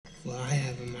Well, I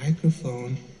have a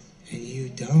microphone, and you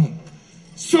don't.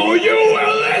 So you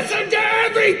will listen to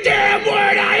every damn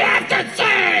word I have to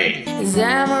say! His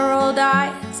emerald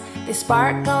eyes, they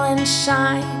sparkle and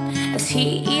shine as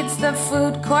he eats the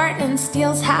food court and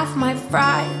steals half my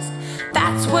fries.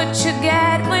 That's what you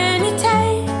get when you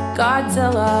take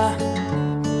Godzilla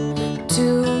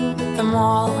to the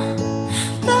mall.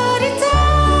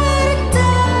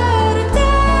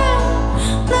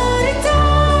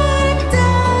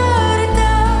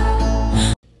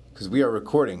 Because we are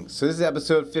recording. So this is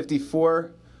episode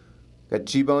 54. Got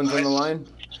G-Bones on the line.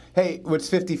 Hey, what's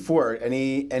 54?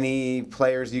 Any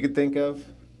players you could think of?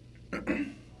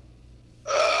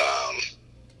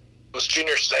 Was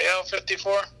Junior Seau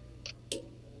 54?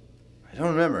 I don't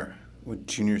remember what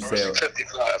Junior Or was he Seau.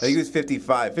 55? I think he was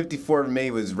 55. 54 to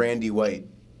me was Randy White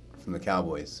from the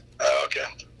Cowboys. Oh, okay.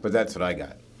 But that's what I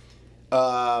got.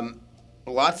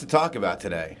 Lots to talk about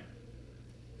today.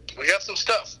 We got some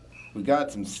stuff. We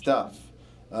got some stuff.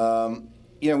 We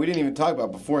didn't even talk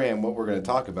about beforehand what we're going to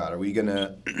talk about. Are we going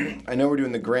to... I know we're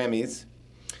doing the Grammys.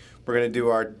 We're going to do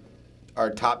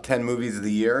our top 10 movies of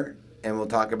the year, and we'll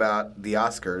talk about the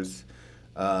Oscars.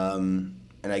 And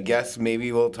I guess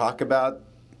maybe we'll talk about...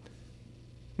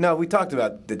 No, we talked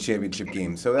about the championship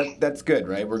game, so that's good,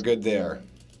 right? We're good there.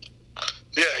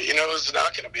 Yeah, you know who's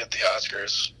not going to be at the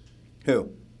Oscars?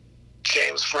 Who?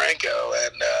 James Franco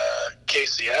and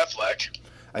Casey Affleck.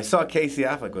 I saw Casey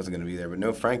Affleck wasn't going to be there, but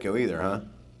no Franco either, huh?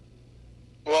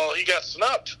 Well, he got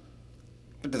snubbed.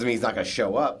 But doesn't mean he's not going to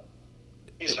show up.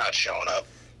 He's not showing up.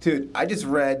 Dude, I just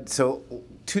read, so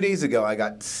 2 days ago I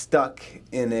got stuck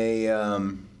in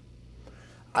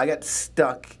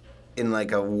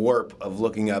like a warp of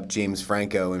looking up James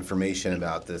Franco information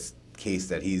about this case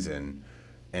that he's in.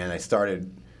 And I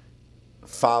started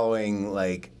following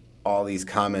like all these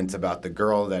comments about the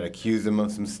girl that accused him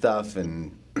of some stuff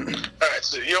and... All right,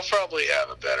 so you'll probably have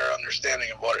a better understanding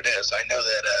of what it is. I know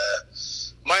that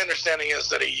my understanding is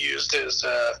that he used his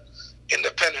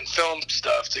independent film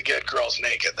stuff to get girls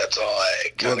naked. That's all I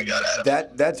kind of got out of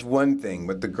it. That's one thing,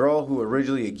 but the girl who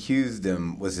originally accused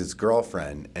him was his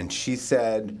girlfriend, and she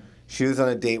said she was on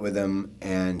a date with him,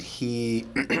 and he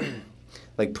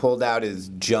like pulled out his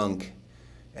junk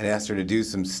and asked her to do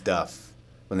some stuff.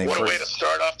 What a way to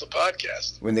start off the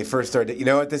podcast. When they first started, you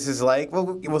know what this is like?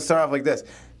 Well, we'll start off like this.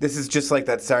 This is just like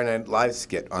that Saturday Night Live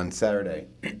skit on Saturday.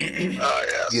 Oh,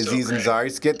 yeah. The Aziz Ansari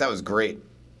skit, that was great.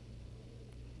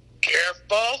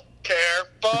 Careful.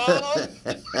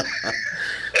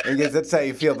 I guess that's how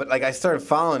you feel. But, like, I started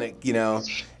following it,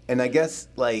 and I guess,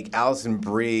 like, Allison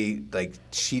Brie, like,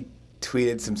 she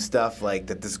tweeted some stuff, like,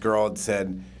 that this girl had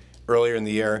said earlier in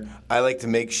the year, I like to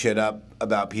make shit up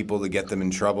about people to get them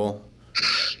in trouble.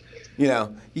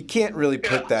 You can't really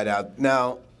put that out.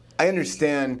 Now, I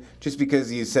understand just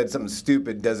because you said something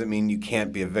stupid doesn't mean you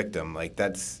can't be a victim. Like,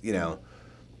 that's,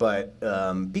 but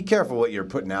be careful what you're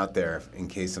putting out there in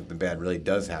case something bad really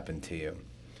does happen to you.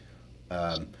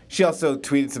 She also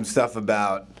tweeted some stuff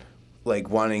about, like,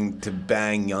 wanting to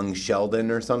bang young Sheldon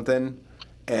or something.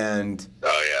 And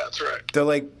oh, yeah, that's right. They're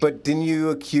like, but didn't you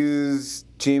accuse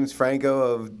James Franco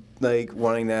of, like,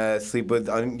 wanting to sleep with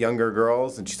younger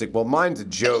girls? And she's like, well, mine's a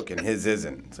joke and his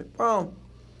isn't. It's like, well,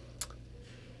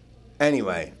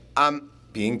 anyway, I'm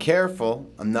being careful.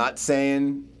 I'm not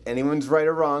saying anyone's right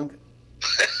or wrong.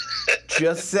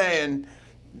 Just saying,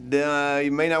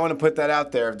 you may not want to put that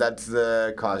out there if that's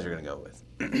the cause you're going to go with.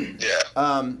 Yeah.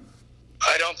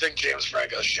 I don't think James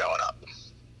Franco's showing up.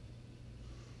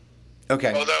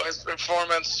 Okay. Although his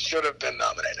performance should have been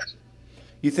nominated.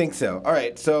 You think so? All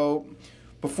right, so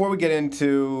before we get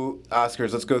into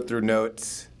Oscars, let's go through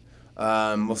notes.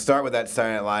 We'll start with that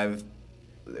Saturday Night Live.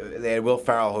 They had Will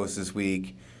Ferrell host this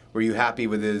week. Were you happy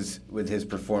with his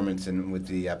performance and with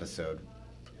the episode?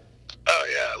 Oh,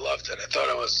 yeah, I loved it. I thought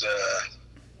it was...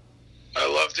 I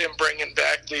loved him bringing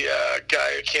back the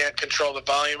guy who can't control the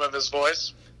volume of his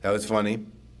voice. That was funny.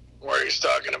 Where he's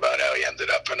talking about how he ended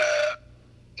up in a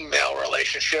male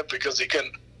relationship because he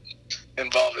couldn't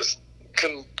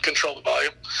control the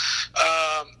volume.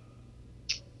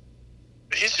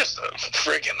 He's just I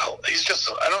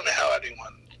don't know how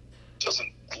anyone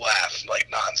doesn't laugh like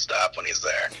nonstop when he's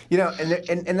there.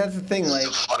 And that's the thing, like, he's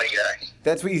a funny guy.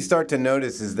 That's what you start to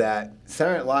notice is that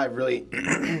Saturday Night Live really,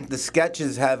 the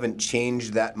sketches haven't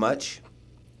changed that much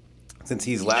since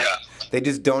he's left. Yeah. They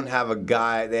just don't have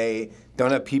they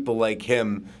don't have people like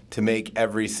him to make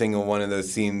every single one of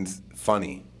those scenes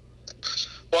funny.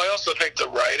 Well, I also think the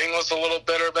writing was a little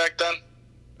better back then.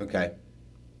 Okay.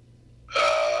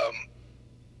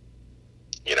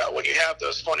 When you have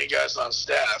those funny guys on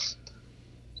staff,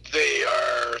 they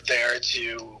are there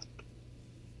to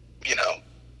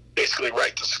basically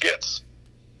write the skits.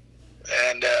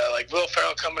 And like Will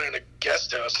Ferrell coming in a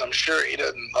guest host, I'm sure he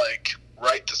didn't like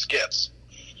write the skits.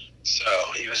 So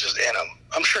he was just in them.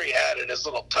 I'm sure he added his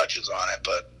little touches on it,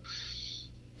 but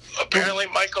apparently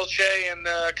Michael Che and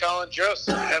Colin Jost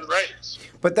had writings.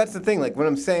 But that's the thing. Like, what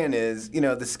I'm saying is,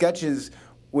 the sketches,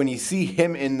 when you see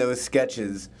him in those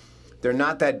sketches, they're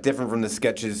not that different from the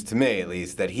sketches, to me at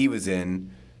least, that he was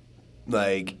in,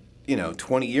 like,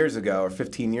 20 years ago or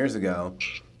 15 years ago.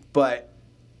 But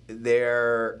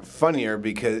they're funnier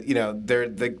because, they're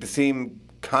the same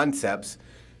concepts.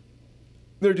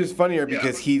 They're just funnier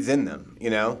because he's in them,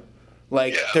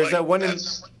 Like, there's that one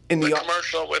in the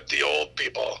commercial with the old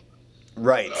people.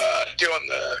 Right. Doing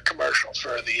the commercial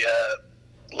for the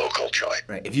local joint.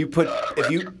 Right. If you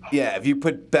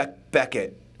put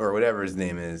Beckett or whatever his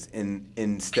name is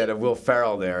instead of Will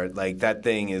Ferrell there, like, that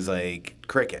thing is like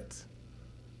crickets.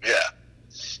 Yeah.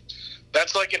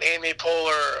 That's like an Amy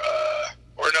Poehler,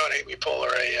 or not Amy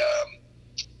Poehler,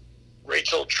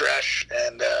 Rachel Dresch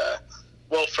and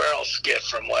Will Ferrell skit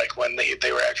from like when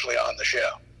they were actually on the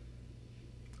show.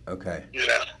 Okay.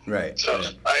 Right. So yeah.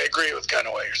 I agree with kind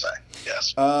of what you're saying.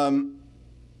 Yes.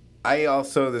 I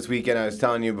also this weekend, I was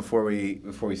telling you before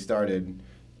we started,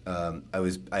 I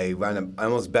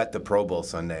almost bet the Pro Bowl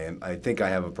Sunday, and I think I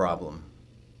have a problem.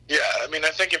 Yeah, I mean,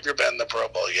 I think if you're betting the Pro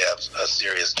Bowl, you have a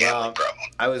serious gambling problem.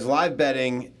 I was live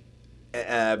betting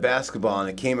basketball, and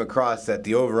it came across that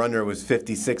the over/under was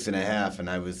 56.5, and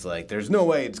I was like, "There's no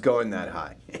way it's going that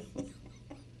high."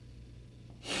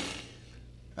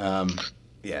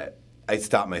 Yeah, I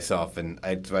stopped myself, and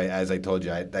as I told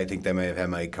you, I think that may have had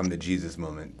my come to Jesus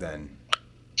moment then.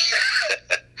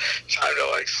 Time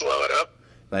to like slow it up.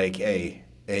 Like, hey,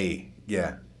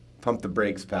 yeah, pump the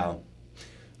brakes, pal.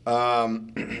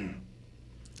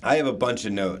 I have a bunch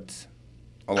of notes.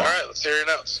 All right, let's hear your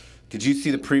notes. Did you see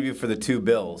the preview for the two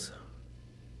Bills?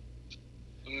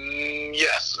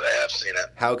 Yes, I have seen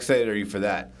it. How excited are you for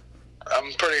that?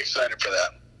 I'm pretty excited for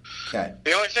that. Okay.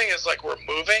 The only thing is, like, we're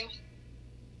moving.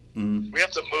 Mm-hmm. We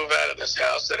have to move out of this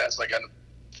house that has, like,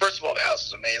 first of all, the house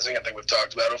is amazing. I think we've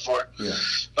talked about it before. Yeah.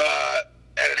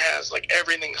 And it has, like,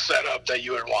 everything set up that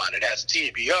you would want. It has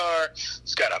TBR.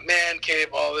 It's got a man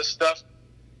cave, all this stuff.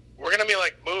 We're going to be,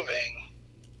 like, moving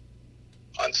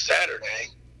on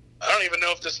Saturday. I don't even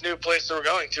know if this new place that we're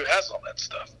going to has all that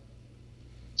stuff.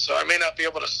 So I may not be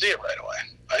able to see it right away.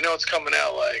 I know it's coming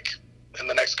out, like, in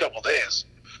the next couple days.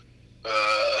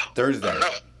 Thursday. I don't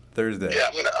know. Thursday.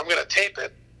 Yeah, I'm gonna tape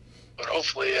it, but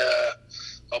hopefully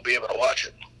I'll be able to watch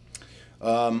it.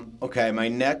 Okay, my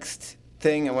next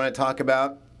thing I want to talk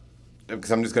about, because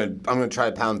I'm gonna try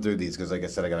to pound through these because, like I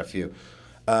said, I got a few.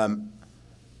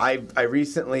 I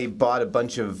recently bought a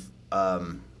bunch of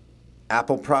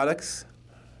Apple products.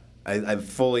 I'm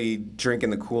fully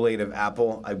drinking the Kool-Aid of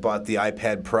Apple. I bought the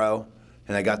iPad Pro,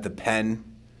 and I got the pen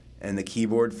and the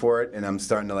keyboard for it, and I'm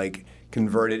starting to, like,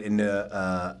 convert it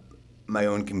into my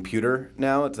own computer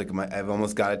now. It's like I've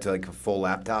almost got it to, like, a full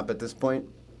laptop at this point.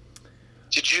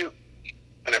 Did you?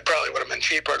 And it probably would have been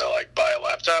cheaper to, like, buy a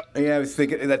laptop. Yeah, I was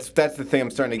thinking that's the thing I'm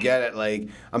starting to get at. Like,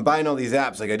 I'm buying all these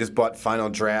apps. Like, I just bought Final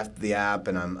Draft, the app,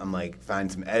 and I'm like,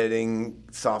 find some editing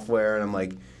software, and I'm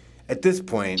like, at this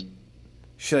point,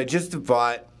 should I just have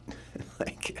bought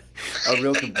like a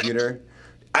real computer?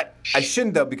 I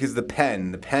shouldn't, though, because the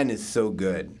pen is so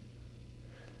good.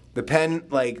 The pen,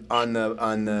 like,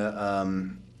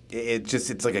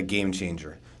 it's like a game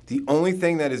changer. The only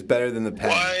thing that is better than the pen.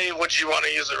 Why would you want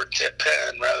to use a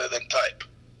pen rather than type?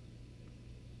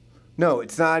 No,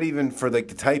 it's not even for, like,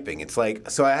 the typing. It's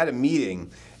like, so I had a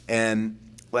meeting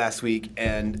last week,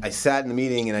 and I sat in the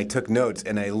meeting and I took notes,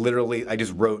 and I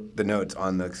just wrote the notes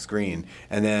on the screen,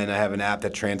 and then I have an app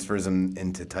that transfers them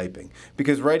into typing,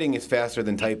 because writing is faster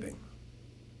than typing.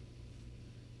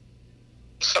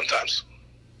 Sometimes.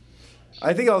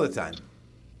 I think all the time,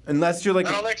 unless you're like.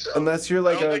 I don't think so. Unless you're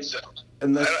like I don't think so.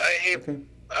 Unless, I hate. Okay.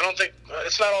 I don't think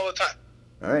it's not all the time.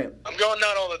 All right. I'm going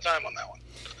not all the time on that one.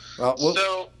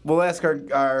 Well, we'll ask our.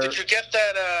 Did you get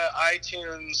that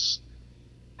iTunes?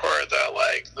 Or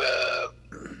the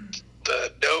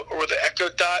note or the Echo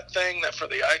Dot thing that for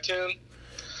the iTunes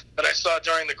that I saw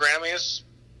during the Grammys.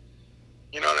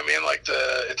 You know what I mean? Like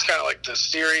it's kind of like the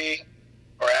Siri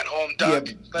or at home dock.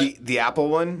 Yeah, the Apple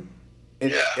one.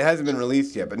 It hasn't been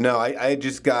released yet, but no, I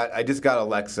just got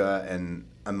Alexa, and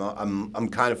I'm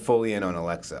kind of fully in on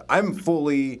Alexa. I'm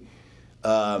fully,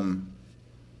 in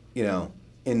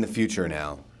the future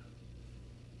now.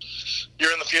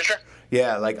 You're in the future?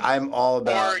 Yeah, like I'm all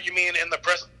about. Or you mean in the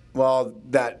present? Well,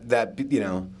 that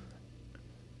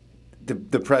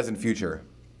the present future.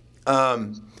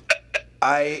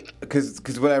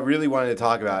 Because what I really wanted to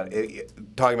talk about,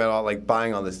 talking about all like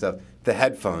buying all this stuff, the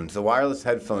headphones, the wireless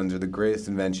headphones are the greatest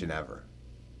invention ever.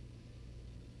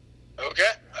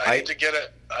 Okay, I need to get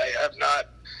it. I have not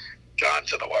gone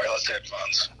to the wireless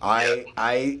headphones.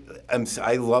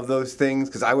 I love those things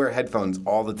because I wear headphones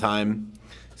all the time.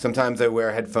 Sometimes I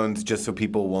wear headphones just so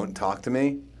people won't talk to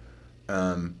me.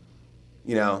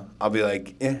 You know, I'll be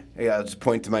like, I'll just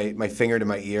point to my finger to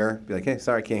my ear, be like, hey,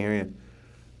 sorry, I can't hear you.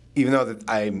 Even though that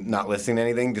I'm not listening to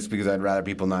anything, just because I'd rather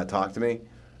people not talk to me.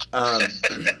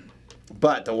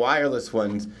 But the wireless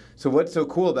ones, so what's so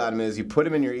cool about them is you put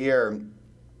them in your ear,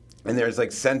 and there's like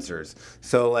sensors.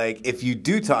 So like if you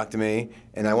do talk to me,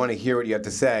 and I want to hear what you have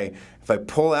to say, if I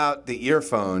pull out the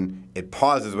earphone, it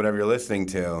pauses whatever you're listening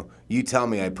to. You tell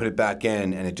me, I put it back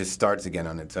in, and it just starts again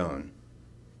on its own.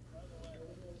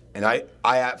 And I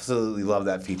absolutely love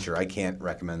that feature. I can't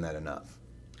recommend that enough.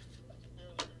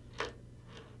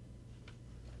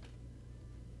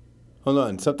 Hold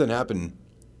on, something happened.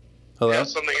 Hello? Yeah,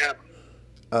 something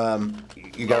happened.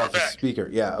 You got We're off the back. speaker.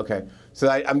 Yeah, okay. So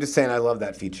I'm just saying I love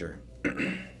that feature.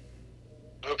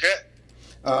 Okay.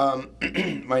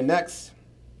 My next,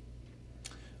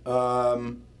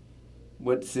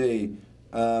 let's see,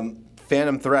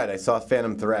 Phantom Thread. I saw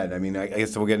Phantom Thread. I mean, I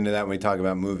guess we'll get into that when we talk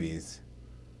about movies.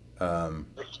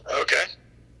 Okay.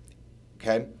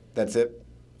 Okay, that's it.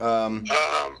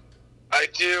 I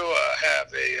do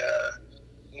have a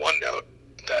OneNote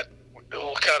that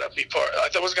will kind of be part. I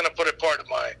thought I was going to put it part of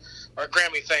our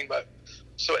Grammy thing, but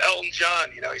so Elton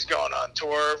John, you know, he's going on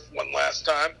tour one last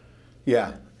time.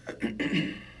 Yeah.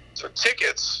 So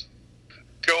tickets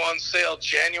go on sale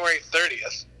January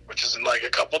 30th, which is in like a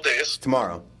couple days.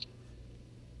 Tomorrow.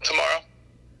 Tomorrow.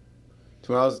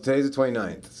 Today's the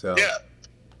 29th, so. Yeah.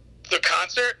 The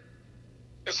concert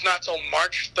is not till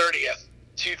March 30th,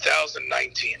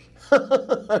 2019.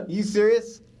 You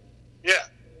serious? Yeah.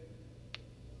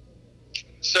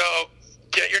 So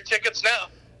get your tickets now.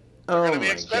 They're Oh going to be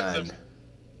my expensive. God.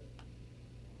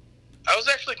 I was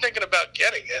actually thinking about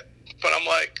getting it, but I'm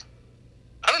like,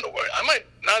 I don't know where. I might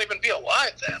not even be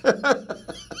alive then.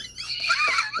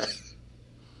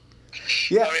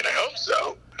 Yeah. I mean, I hope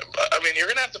so. But, I mean, you're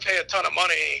going to have to pay a ton of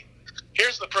money.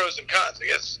 Here's the pros and cons, I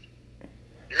guess.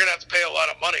 You're going to have to pay a lot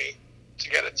of money to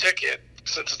get a ticket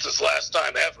since it's his last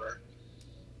time ever.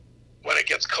 When it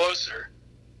gets closer,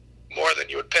 more than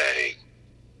you would pay,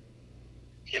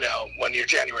 you know, when you're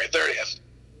January 30th.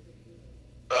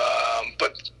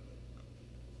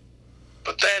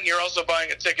 But then you're also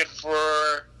buying a ticket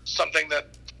for something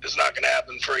that is not going to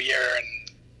happen for a year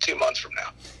and 2 months from now.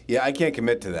 Yeah, I can't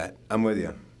commit to that. I'm with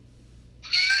you.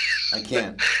 I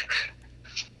can't.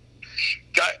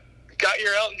 Got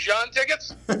your Elton John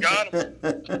tickets? Got them.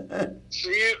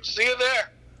 See you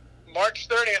there. March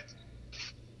 30th,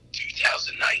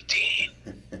 2019.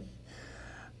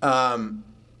 All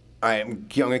right, I'm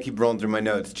gonna keep rolling through my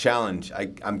notes. Challenge.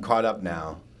 I'm caught up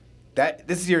now.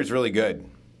 This year is really good.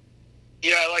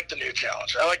 Yeah, I like the new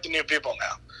challenge. I like the new people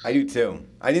now. I do too.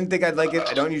 I didn't think I'd like it.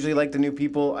 I don't usually like the new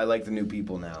people. I like the new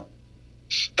people now.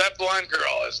 That blonde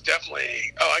girl is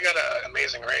definitely... Oh, I got an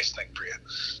Amazing Race thing for you.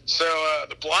 So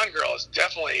the blonde girl is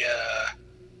definitely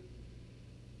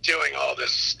doing all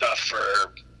this stuff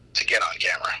to get on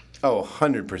camera. Oh,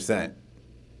 100%.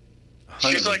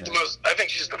 She's like the most... I think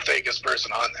she's the fakest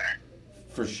person on there.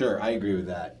 For sure. I agree with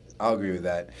that. I'll agree with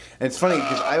that. And it's funny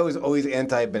because I was always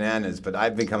anti-bananas, but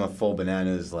I've become a full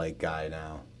bananas like guy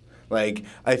now. Like,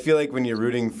 I feel like when you're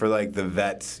rooting for like the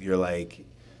vets, they're like,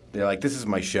 this is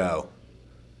my show.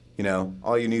 You know,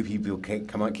 all you new people can't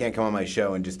come on my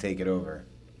show and just take it over.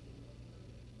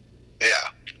 Yeah.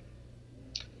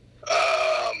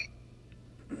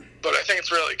 But I think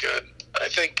it's really good. I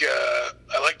think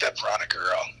I like that Veronica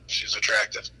girl. She's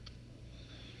attractive.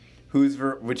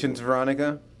 Which one's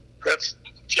Veronica? That's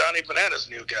Johnny Banana's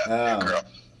new guy, new girl.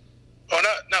 Oh,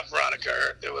 not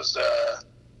Veronica. It was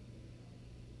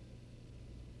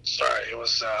it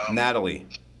was Natalie.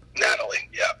 Natalie.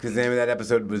 Yeah. Because the name of that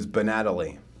episode was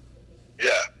Banatalie. Yeah.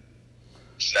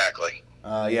 Exactly.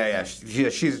 Yeah.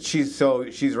 She's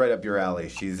right up your alley.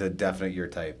 She's a definite your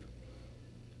type.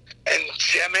 And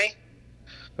Jemmy.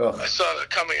 Ugh. I saw the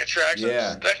Coming Attractions.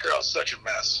 Yeah. That girl's such a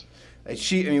mess.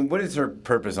 What is her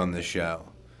purpose on this show?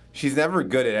 She's never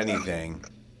good at anything.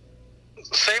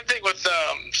 Same thing with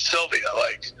Sylvia.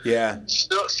 Like, yeah,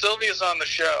 Sylvia's on the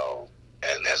show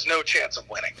and has no chance of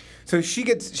winning. So she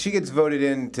gets voted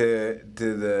into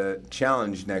the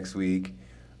challenge next week.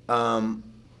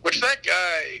 Which that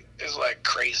guy is like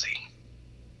crazy.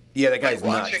 Yeah, that guy's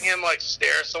nuts. Watching him like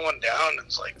stare someone down,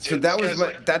 it's like. Dude,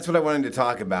 so that's what I wanted to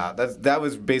talk about. That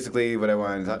was basically what I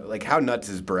wanted to talk. Like, how nuts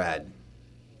is Brad?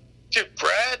 Dude,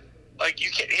 Brad, like, you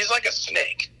can't, he's like a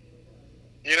snake.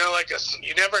 You know, like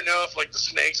you never know if, like, the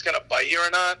snake's gonna bite you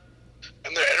or not.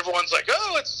 And everyone's like,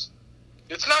 oh, it's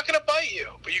not gonna bite you.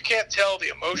 But you can't tell the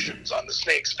emotions on the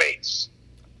snake's face.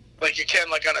 Like you can,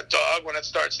 like, on a dog when it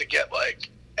starts to get, like,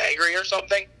 angry or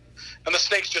something. And the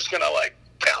snake's just gonna, like,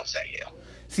 pounce at you.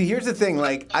 See, here's the thing,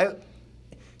 like,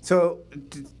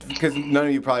 because none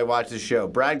of you probably watched the show,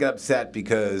 Brad got upset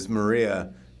because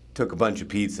Maria took a bunch of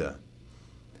pizza.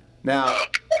 Now, Oh,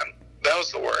 man. That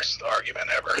was the worst argument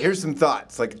ever. here's some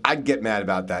thoughts. Like, I'd get mad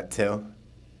about that, too.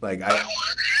 Like,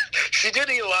 She did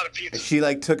eat a lot of pizza. she,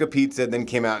 like, took a pizza, then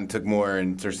came out and took more,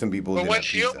 and there's some people who But didn't when have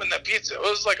she pizza. opened the pizza, it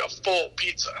was like a full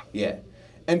pizza. Yeah.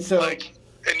 And so... Like,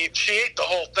 and she ate the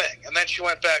whole thing, and then she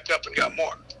went back up and got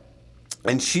more.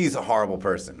 And she's a horrible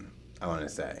person, I want to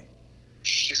say.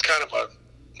 She's kind of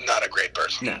not a great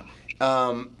person.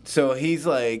 No. So he's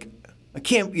like, I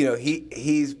can't,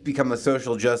 he's become a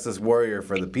social justice warrior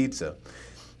for the pizza.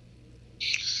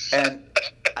 And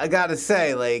I gotta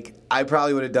say, like, I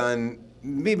probably would have done,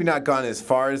 maybe not gone as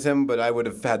far as him, but I would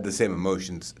have had the same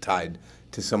emotions tied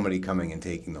to somebody coming and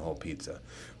taking the whole pizza.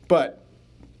 But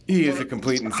he is a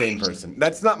complete insane person.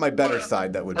 That's not my better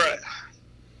side, that would be. Right.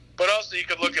 But also, you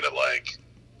could look at it like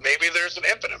maybe there's an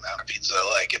infinite amount of pizza.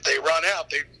 Like, if they run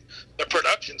out, the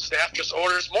production staff just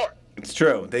orders more. It's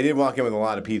true. They did walk in with a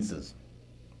lot of pizzas.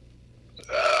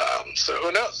 So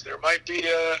who knows? There might be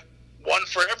one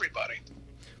for everybody.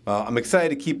 Well, I'm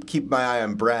excited to keep my eye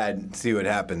on Brad and see what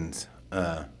happens.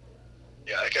 Yeah,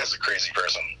 that guy's a crazy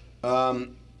person.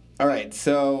 All right,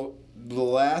 so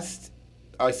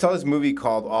I saw this movie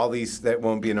called that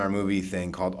won't be in our movie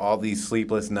thing, called All These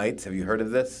Sleepless Nights. Have you heard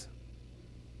of this?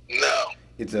 No.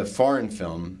 It's a foreign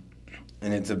film,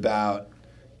 and it's about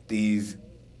these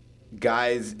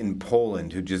guys in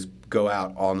Poland who just go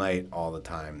out all night all the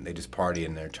time. They just party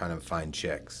and they're trying to find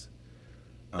chicks.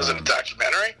 Is it a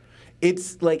documentary?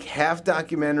 It's like half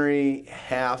documentary,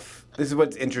 half... This is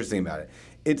what's interesting about it.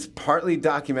 It's partly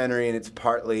documentary and it's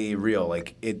partly real.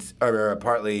 Like, or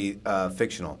partly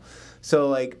fictional. So,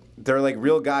 like, they're like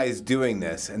real guys doing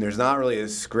this, and there's not really a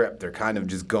script. They're kind of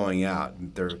just going out.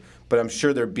 But I'm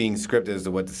sure they're being scripted as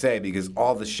to what to say because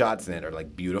all the shots in it are,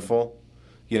 like, beautiful,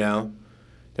 you know?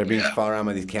 They're being followed around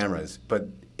by these cameras. But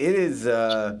it is...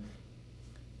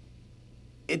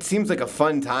 it seems like a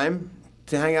fun time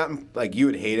to hang out. Like, you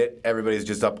would hate it. Everybody's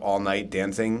just up all night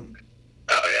dancing.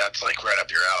 Oh, yeah, it's like right up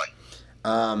your alley.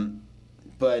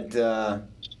 But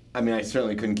I mean, I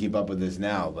certainly couldn't keep up with this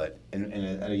now. But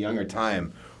at a younger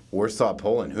time, Warsaw,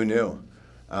 Poland, who knew?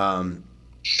 What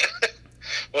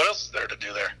else is there to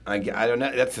do there? I don't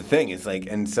know. That's the thing. It's like,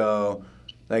 and so,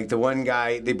 like the one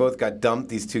guy, they both got dumped.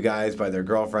 These two guys by their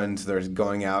girlfriends. They're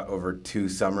going out over 2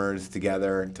 summers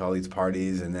together to all these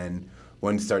parties, and then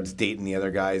one starts dating the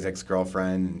other guy's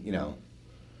ex-girlfriend. You know.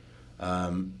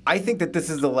 I think that this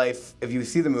is the life. If you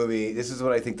see the movie, this is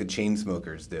what I think the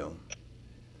Chainsmokers do.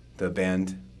 The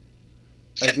band.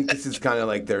 I think this is kind of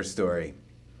like their story.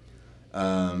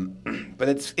 But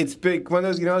it's big. One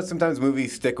of those, sometimes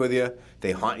movies stick with you.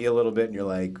 They haunt you a little bit, and you're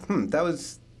like, that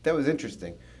was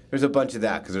interesting. There's a bunch of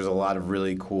that because there's a lot of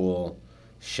really cool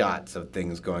shots of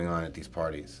things going on at these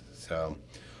parties. So,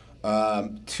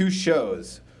 2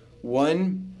 shows.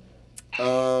 One,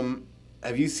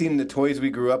 have you seen The Toys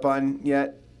We Grew Up On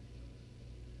yet?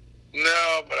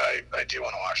 No, but I do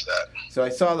want to watch that. So I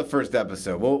saw the first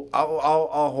episode. Well,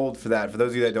 I'll hold for that. For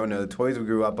those of you that don't know, The Toys We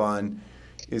Grew Up On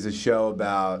is a show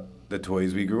about the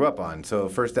toys we grew up on. So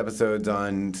first episode's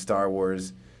on Star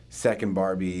Wars, second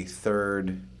Barbie,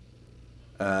 third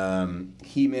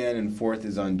He-Man, and fourth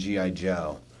is on G.I.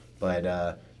 Joe. But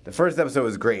the first episode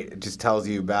was great. It just tells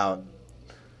you about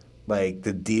like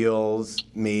the deals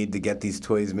made to get these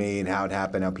toys made, how it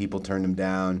happened, how people turned them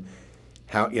down,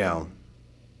 how,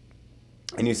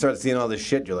 and you start seeing all this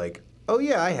shit, you're like, oh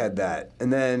yeah, I had that.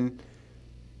 And then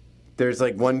there's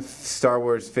like one Star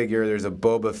Wars figure, there's a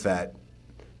Boba Fett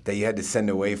that you had to send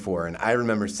away for, and I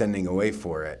remember sending away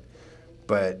for it.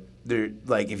 But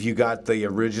like if you got the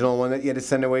original one that you had to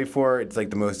send away for, it's like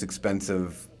the most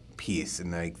expensive piece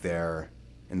in like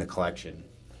in the collection.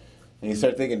 And you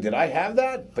start thinking, did I have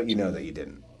that? But you know that you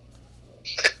didn't.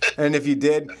 And if you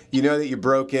did, you know that you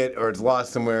broke it or it's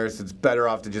lost somewhere, so it's better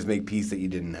off to just make peace that you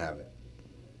didn't have it.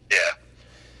 Yeah.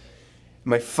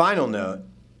 My final note,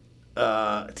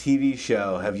 TV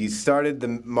show, have you started The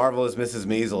Marvelous Mrs.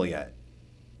 Maisel yet?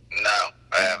 No,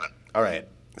 I haven't. All right.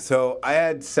 So I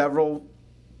had several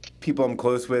people I'm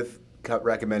close with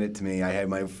recommend it to me. I had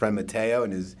my friend Mateo,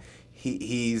 and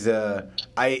he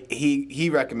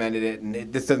recommended it,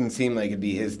 and this doesn't seem like it'd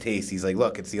be his taste. He's like,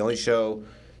 look, it's the only show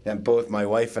And both my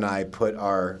wife and I put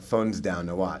our phones down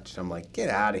to watch. I'm like, get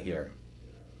out of here.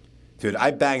 Dude,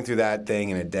 I banged through that thing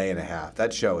in a day and a half.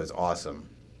 That show is awesome.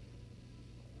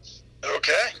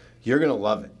 Okay. You're going to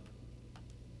love it.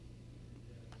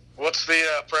 What's the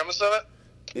premise of it?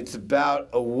 It's about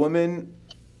a woman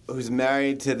who's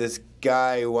married to this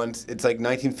guy who wants. It's like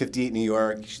 1958 New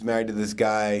York. She's married to this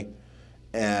guy.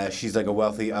 She's like a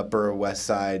wealthy Upper West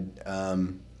Side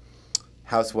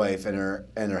housewife, and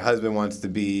her husband wants to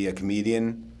be a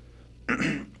comedian.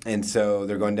 And so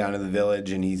they're going down to the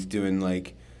village, and he's doing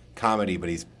like comedy, but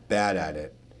he's bad at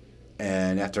it.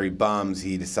 And after he bombs,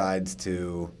 he decides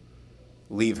to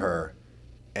leave her,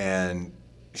 and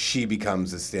she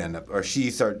becomes a stand-up, or she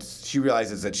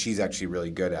realizes that she's actually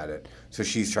really good at it, so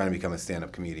she's trying to become a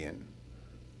stand-up comedian.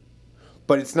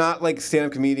 But it's not like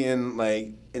stand-up comedian,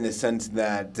 like in the sense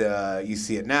that you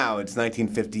see it now. It's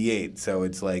 1958, so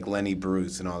it's like Lenny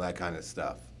Bruce and all that kind of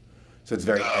stuff. So it's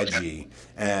very edgy,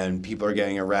 and people are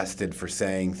getting arrested for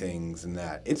saying things and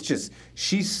that. It's just,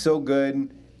 she's so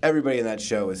good. Everybody in that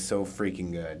show is so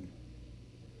freaking good.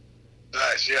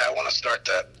 Nice. Yeah, I want to start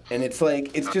that. And it's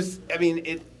like, it's just, I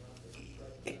mean,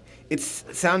 it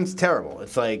sounds terrible.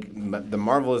 It's like the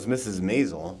marvelous Mrs.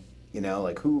 Maisel, you know,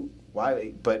 like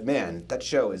why? But man, that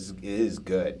show is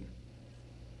good.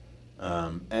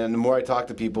 And the more I talk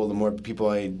to people, the more people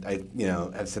I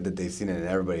have said that they've seen it, and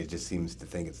everybody just seems to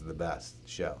think it's the best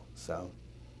show. So,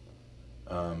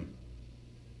 I'm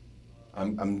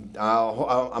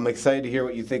excited to hear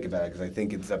what you think about it, because I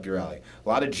think it's up your alley. A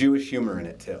lot of Jewish humor in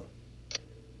it too.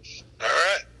 All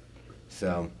right.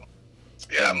 So.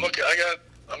 Yeah, I'm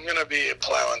gonna be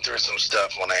plowing through some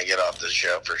stuff when I get off this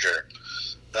show for sure.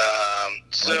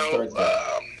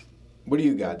 What do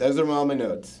you got? Those are all my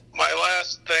notes. My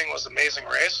last thing was Amazing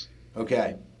Race.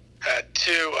 Okay. Had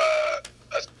a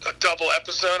double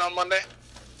episode on Monday.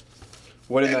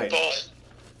 What a night.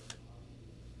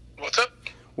 What's up?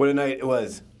 What a night it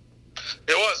was.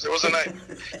 It was a night.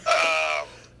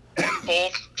 And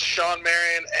both Sean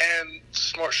Marion's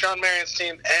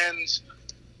team and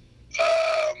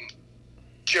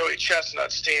Joey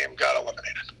Chestnut's team got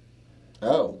eliminated.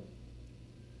 Oh.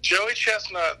 Joey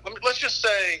Chestnut, let's just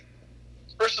say,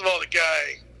 first of all, the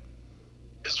guy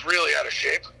is really out of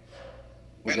shape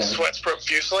and sweats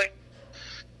profusely.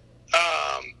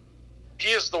 He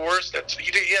is the worst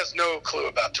he has no clue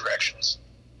about directions.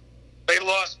 They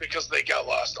lost because they got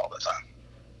lost all the time.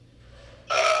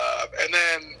 And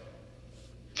then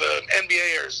the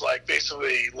NBAers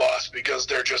basically lost because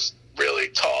they're just really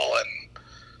tall and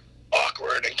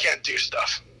awkward and can't do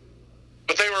stuff.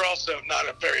 But they were also not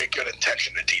a very good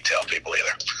attention to detail people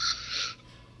either.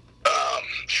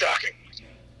 Shocking.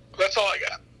 That's all I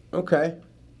got. Okay.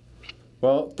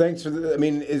 Well, thanks for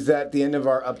is that the end of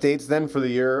our updates then for the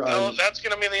year? No, that's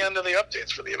going to be the end of the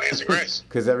updates for the Amazing Race.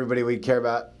 Because everybody we care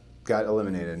about got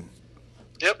eliminated.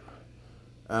 Yep.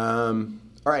 All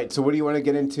right, so what do you want to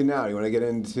get into now? You want to get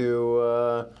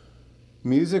into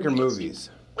music or movies?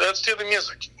 Let's do the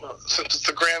music, since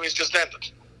the Grammys just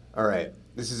ended. All right,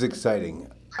 this is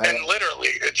exciting. And literally,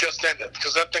 it just ended,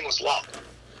 because that thing was long.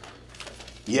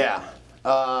 Yeah.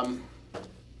 All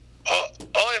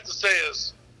I have to say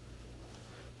is,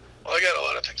 I got a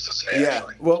lot of things to say,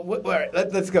 actually. Well, all right,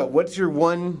 let's go. What's your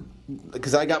one?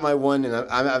 Because I got my one, and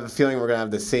I have a feeling we're going to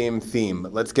have the same theme.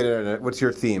 But let's get it. What's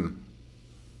your theme?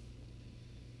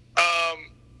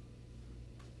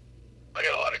 I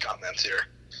got a lot of comments here.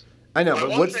 I know,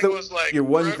 but what's your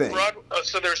one thing?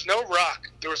 So there was no rock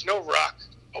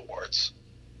awards,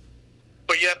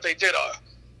 but yet they did a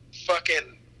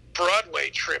fucking Broadway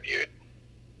tribute,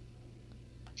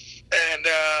 and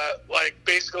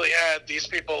basically had these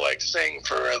people sing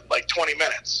for 20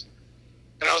 minutes,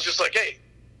 and I was just like, hey,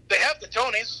 they have the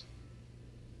Tonys.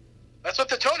 That's what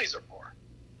the Tonys are for.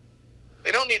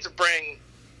 They don't need to bring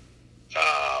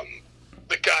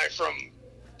the guy from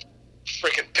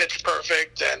freaking Pitch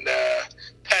Perfect and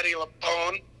Patti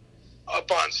LuPone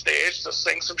up on stage to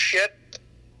sing some shit.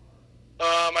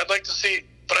 I'd like to see,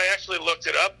 but I actually looked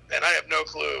it up, and I have no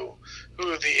clue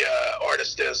who the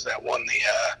artist is that won the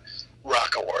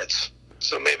Rock Awards.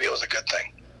 So maybe it was a good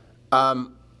thing.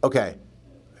 Okay.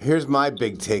 Here's my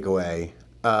big takeaway.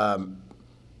 Have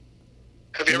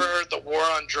you ever heard the War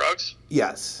on Drugs?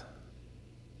 Yes.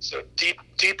 So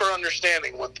Deeper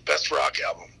Understanding with the best rock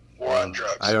album, War on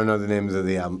Drugs. I don't know the names of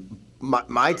the album.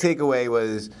 My takeaway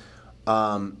was,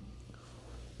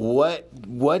 what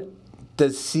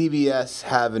does CBS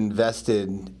have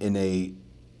invested in a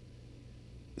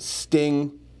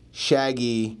Sting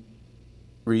Shaggy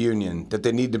reunion that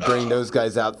they need to bring those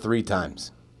guys out 3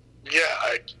 times? Yeah,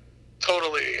 I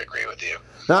totally agree with you.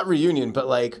 Not reunion, but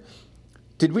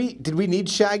Did we need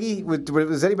Shaggy?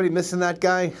 Was anybody missing that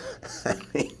guy? I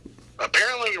mean,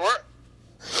 Apparently we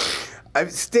were.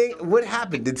 Sting. What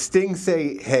happened? Did Sting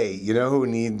say, "Hey, you know who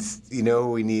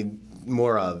we need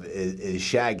more of is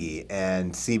Shaggy,"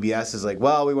 and CBS is like,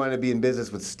 "Well, we want to be in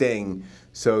business with Sting,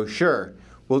 so sure,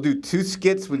 we'll do 2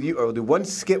 skits with you, or we'll do 1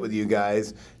 skit with you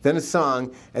guys, then a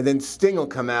song, and then Sting will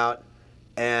come out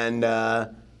and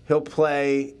he'll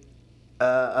play."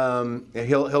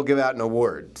 He'll give out an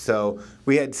award. So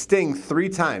we had Sting 3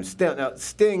 times. Now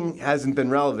Sting hasn't been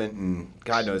relevant in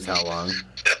God knows how long.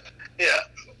 Yeah.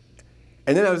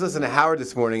 And then I was listening to Howard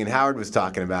this morning, and Howard was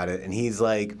talking about it, and he's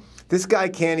like, this guy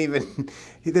can't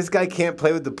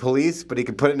play with the Police, but he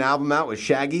could put an album out with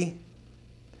Shaggy.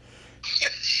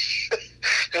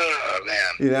 Oh, man.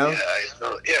 You know?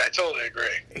 Yeah, I totally agree.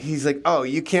 He's like, oh,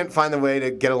 you can't find the way to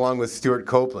get along with Stuart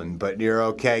Copeland, but you're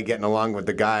okay getting along with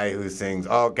the guy who sings,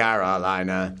 "Oh,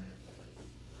 Carolina."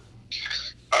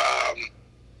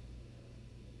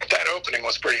 That opening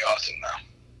was pretty awesome,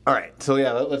 though. All right, so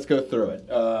yeah, let's go through it.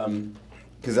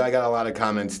 Because I got a lot of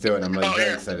comments too, and I'm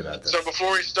very excited about this. So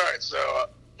before we start,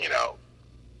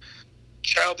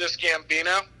 Childish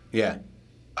Gambino. Yeah.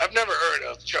 I've never heard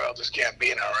of Childish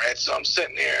Gambino, right? So I'm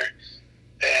sitting here,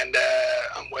 and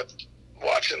I'm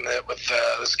watching it with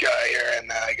this guy here,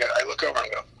 and I look over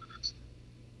and go,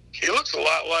 he looks a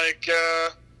lot like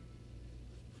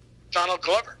Donald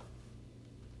Glover,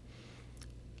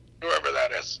 whoever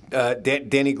that is.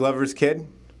 Danny Glover's kid?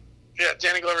 Yeah,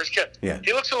 Danny Glover's kid. Yeah.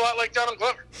 He looks a lot like Donald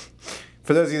Glover.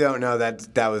 For those of you who don't know,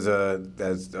 that was a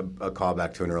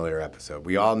callback to an earlier episode.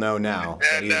 We all know now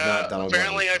that he's not Donald Glover.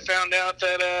 Apparently I found out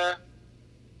that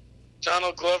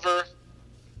Donald Glover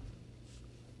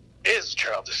is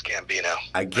Childish Gambino.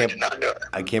 I did not know that.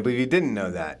 I can't believe you didn't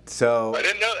know that. So I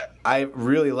didn't know that. I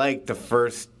really liked the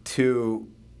first 2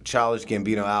 Childish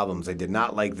Gambino albums. I did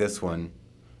not like this one.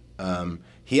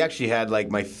 He actually had like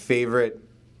my favorite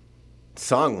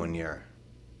song one year.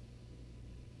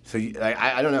 So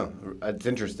I don't know. It's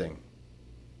interesting.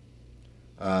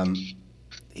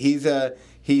 He's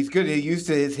good.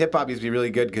 His hip hop used to be really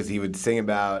good because he would sing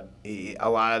about a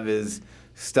lot of his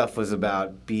stuff was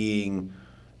about being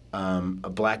a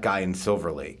black guy in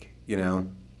Silver Lake. You know,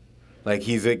 like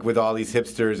he's like with all these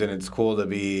hipsters and it's cool to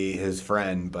be his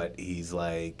friend, but he's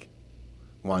like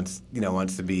wants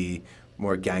to be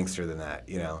more gangster than that.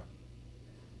 You know.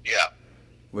 Yeah.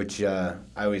 Which I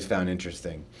always found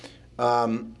interesting.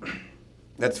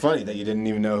 That's funny that you didn't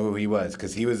even know who he was,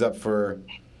 because he was up for...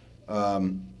 Yeah,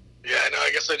 no, I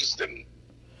guess I just didn't...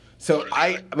 So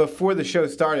before the show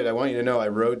started, I want you to know I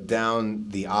wrote down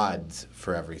the odds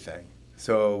for everything.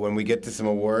 So when we get to some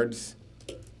awards,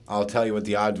 I'll tell you what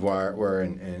the odds were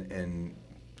and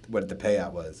what the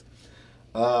payout was.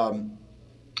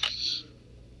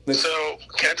 So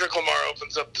Kendrick Lamar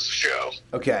opens up the show.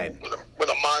 Okay. With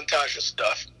a montage of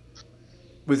stuff.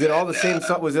 Was it all the same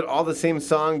song? Was it all the same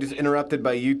song, just interrupted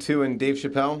by U2 and Dave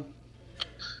Chappelle?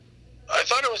 I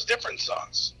thought it was different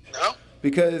songs. No?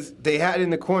 Because they had in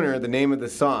the corner the name of the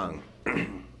song.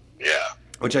 Yeah.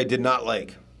 Which I did not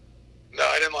like. No,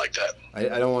 I didn't like that.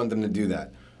 I don't want them to do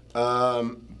that.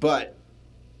 But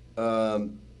that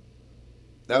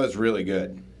was really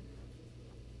good.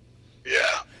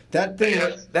 Yeah. That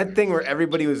thing where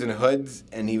everybody was in hoods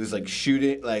and he was like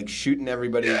shooting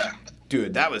everybody. Yeah.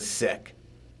 Dude, that was sick.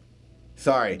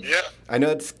 Sorry. Yeah. I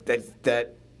know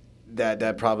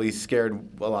that probably scared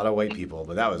a lot of white people,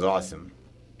 but that was awesome.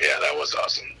 Yeah, that was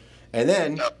awesome. And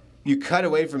then you cut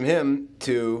away from him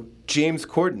to James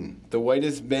Corden, the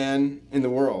whitest man in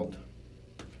the world.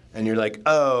 And you're like,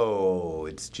 oh,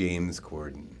 it's James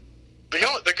Corden.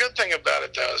 The good thing about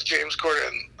it, though, is James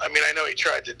Corden, I mean, I know he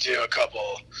tried to do a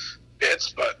couple bits,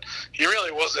 but he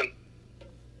really wasn't,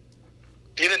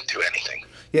 he didn't do anything.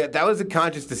 Yeah, that was a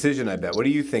conscious decision, I bet. What do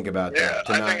you think about that?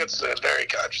 Yeah, I think it's a very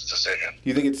conscious decision.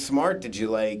 You think it's smart? Did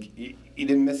you you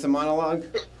didn't miss a monologue?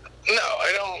 No,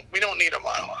 we don't need a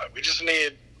monologue. We just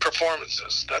need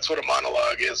performances. That's what a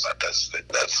monologue is. That's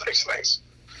nice things.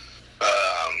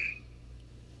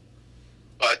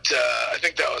 But I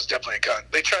think that was definitely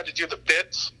they tried to do the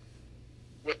bits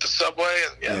with the subway,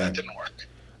 and that didn't work.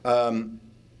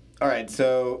 All right,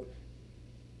 so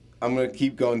I'm going to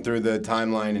keep going through the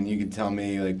timeline, and you can tell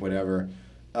me, like, whatever.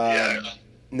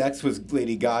 Next was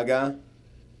Lady Gaga.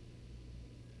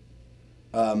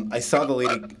 I saw the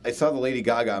Lady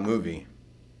Gaga movie.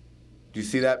 Do you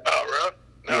see that? Oh, really?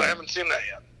 No, I haven't seen that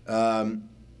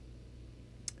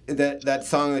yet. That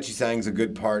song that she sang is a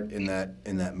good part in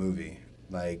that movie.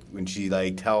 Like when she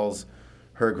tells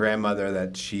her grandmother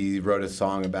that she wrote a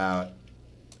song about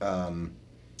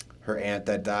her aunt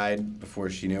that died before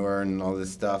she knew her and all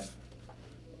this stuff.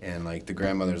 and like the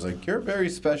grandmother's like, "You're very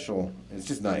special." It's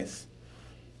just nice.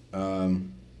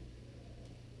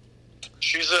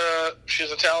 She's a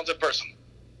talented person.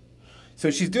 So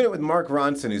she's doing it with Mark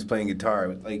Ronson, who's playing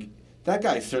guitar. Like, that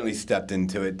guy certainly stepped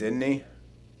into it, didn't he?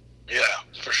 Yeah,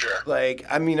 for sure. Like,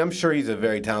 I mean, I'm sure he's a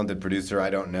very talented producer.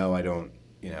 I don't know.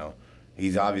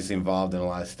 He's obviously involved in a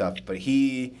lot of stuff. But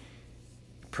he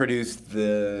produced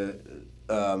the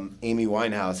Amy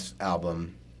Winehouse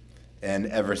album, and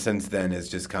ever since then has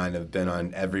just kind of been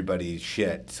on everybody's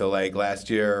shit. So, like,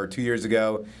 last year or 2 years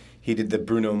ago, he did the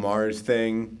Bruno Mars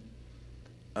thing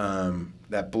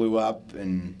that blew up,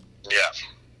 and... Yeah.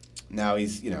 Now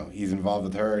he's involved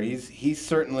with her. He's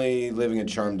certainly living a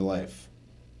charmed life.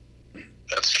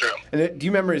 That's true. And do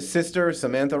you remember his sister,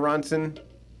 Samantha Ronson?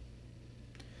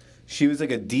 She was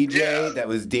like a DJ that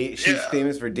was she's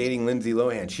famous for dating Lindsay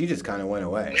Lohan. She just kind of went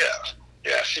away.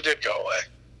 Yeah, she did go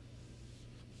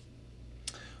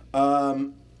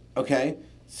away. Okay.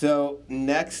 So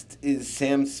next is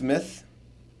Sam Smith.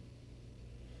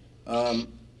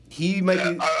 He might be.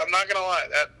 I'm not gonna lie.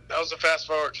 That was a fast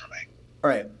forward for me. All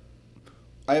right.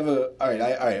 All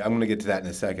right. I'm gonna get to that in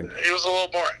a second. He was a little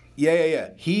boring.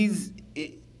 Yeah.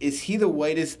 Is he the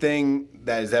whitest thing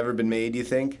that has ever been made? You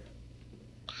think?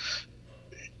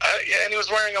 Yeah, and he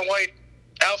was wearing a white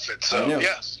outfit, so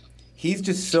yes. He's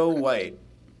just so white.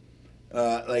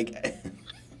 I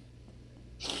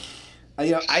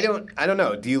don't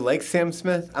know. Do you like Sam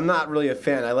Smith? I'm not really a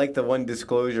fan. I like the one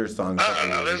Disclosure song. I don't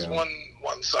know. There's one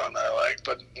song that I like,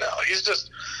 but no, he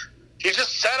just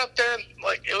sat up there and,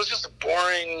 like, it was just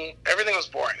boring. Everything was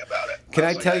boring about it. Can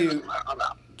I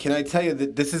tell you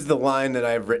that this is the line that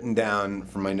I've written down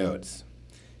from my notes?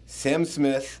 Sam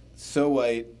Smith, So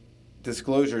White,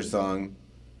 Disclosure song.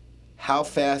 How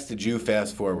fast did you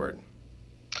fast forward?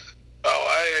 Oh,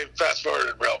 I fast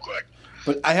forwarded real quick.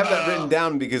 But I have that written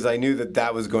down because I knew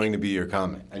that was going to be your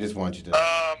comment. I just want you to.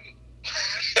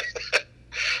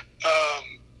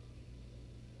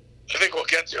 I think we'll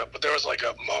get to it, but there was like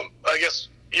a moment. I guess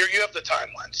you have the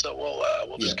timeline, so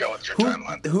we'll just go with your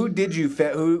timeline. Who did you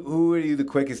who were you the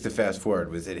quickest to fast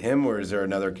forward? Was it him or is there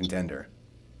another contender?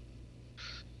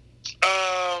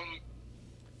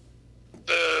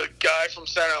 The guy from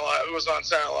Saturday Night Live, who was on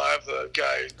Saturday Night Live, the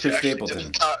guy Chris who actually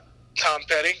Stapleton. did Tom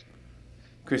Petty.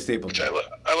 Chris Stapleton. Which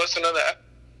I listened to that.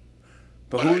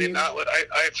 But I did not.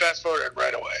 I fast forwarded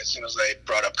right away as soon as they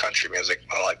brought up country music.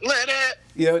 I'm like, let it.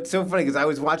 You know, it's so funny because I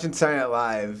was watching Saturday Night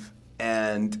Live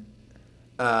and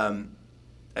I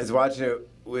was watching it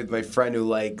with my friend who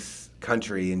likes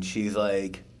country, and she's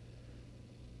like,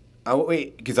 "Oh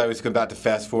wait," because I was about to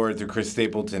fast forward through Chris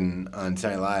Stapleton on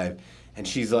Saturday Night Live, and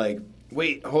she's like,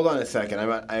 "Wait, hold on a second.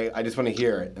 I just want to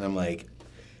hear it," and I'm like,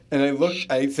 and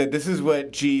I said, "This is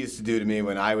what G used to do to me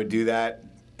when I would do that."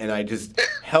 And I just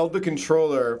held the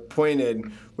controller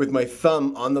pointed with my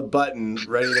thumb on the button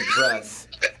ready to press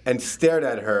and stared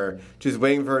at her, just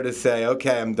waiting for her to say,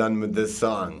 "Okay, I'm done with this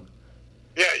song."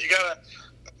 Yeah, you gotta.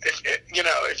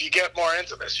 If you get more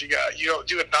into this, you don't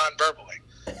do it non-verbally.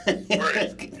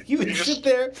 You would sit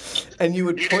there and you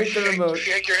would point the remote.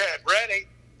 Shake your head, ready.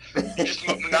 You just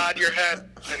nod your head,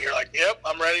 and you're like, "Yep,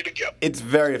 I'm ready to go." It's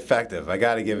very effective. I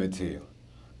got to give it to you.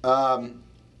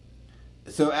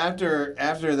 So after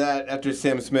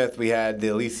Sam Smith, we had the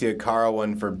Alicia Cara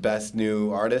one for Best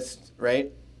New Artist,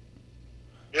 right?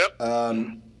 Yep.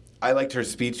 I liked her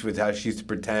speech with how she used to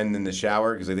pretend in the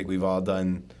shower, because I think we've all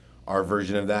done our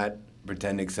version of that.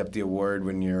 Pretend to accept the award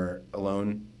when you're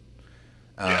alone.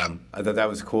 I thought that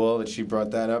was cool that she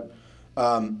brought that up.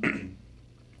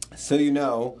 So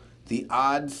the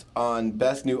odds on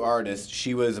Best New Artist,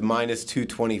 she was minus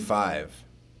 225.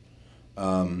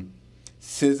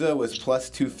 SZA was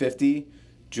plus 250.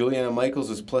 Juliana Michaels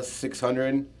was plus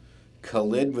 600.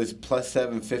 Khalid was plus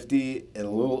 750.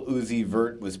 And Lil Uzi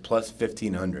Vert was plus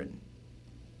 1,500.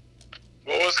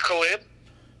 What was Khalid?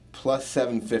 Plus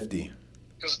 750.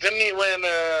 Because didn't he win?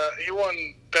 He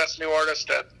won Best New Artist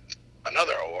at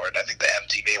another award. I think the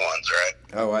MTV ones, right?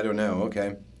 Oh, I don't know.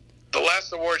 Okay. The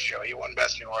last award show, he won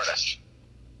Best New Artist.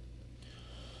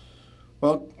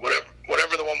 Well,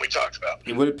 whatever the one we talked about.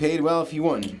 It would have paid well if he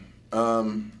won.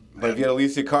 But if you had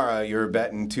Alicia Cara, you were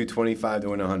betting 225 to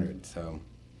win 100. So,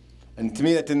 and to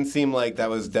me, that didn't seem like that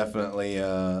was definitely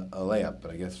a layup.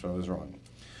 But I guess I was wrong.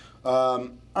 All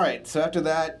right. So after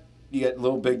that, you get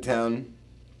Little Big Town,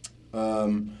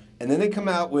 and then they come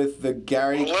out with the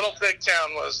Gary. Well, Little Big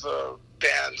Town was the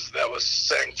band that was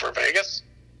sang for Vegas.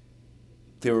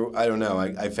 They were. I don't know.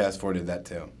 I fast forwarded that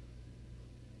too.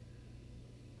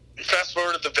 You fast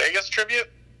forwarded the Vegas tribute.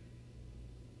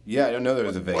 Yeah, I don't know there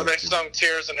was a Vegas. Where they sung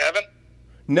Tears in Heaven?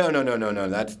 No.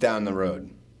 That's down the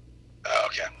road. Oh,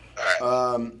 okay.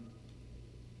 All right.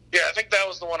 Yeah, I think that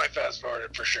was the one I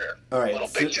fast-forwarded for sure. All right. Little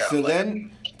Big Town So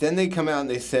Land. then they come out and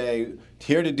they say,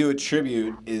 here to do a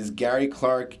tribute is Gary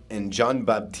Clark and John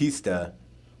Baptista.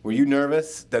 Were you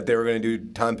nervous that they were going to do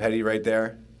Tom Petty right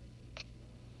there?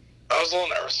 I was a little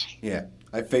nervous. Yeah,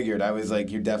 I figured. I was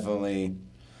like, you're definitely...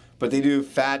 But they do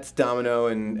Fats, Domino,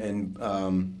 and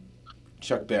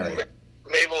Chuck Berry.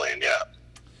 Maybelline, yeah.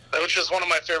 Which is one of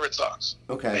my favorite songs.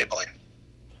 Okay.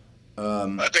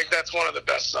 Maybelline. I think that's one of the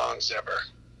best songs ever.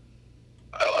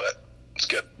 I love it. It's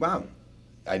good. Wow.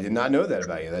 I did not know that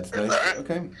about you. That's nice. Right.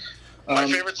 Okay. My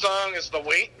favorite song is The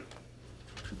Wait.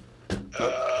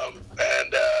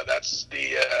 And that's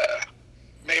the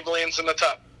Maybelline's in the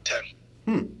top 10.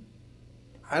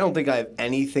 I don't think I have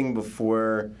anything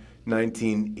before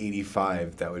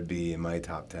 1985 that would be in my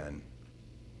top 10.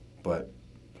 But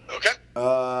Okay.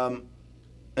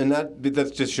 and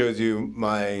that just shows you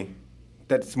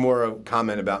that's more a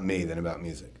comment about me than about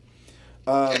music.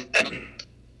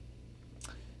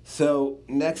 So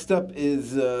next up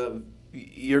is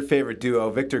your favorite duo,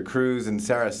 Victor Cruz and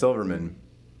Sarah Silverman.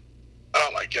 Oh,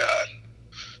 my God.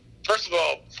 First of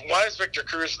all, why is Victor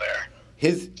Cruz there?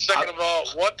 Second of all,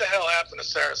 what the hell happened to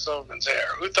Sarah Silverman's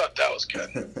hair? Who thought that was good?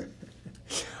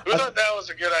 Who thought that was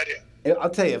a good idea? I'll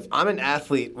tell you, if I'm an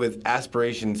athlete with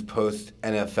aspirations post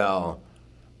NFL,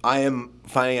 I am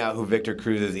finding out who Victor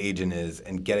Cruz's agent is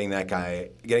and getting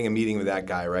a meeting with that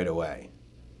guy right away.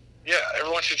 Yeah,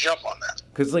 everyone should jump on that.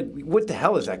 Because, like, what the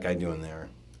hell is that guy doing there?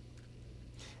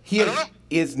 He I don't know.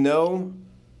 has no,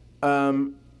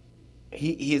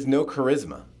 he has no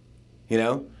charisma, you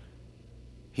know?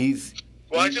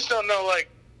 Well, I just don't know, like,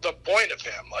 the point of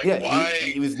him. Like, Yeah, why?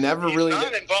 he was never he's really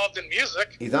not involved in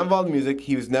music. He's not involved in music.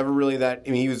 He was never really that.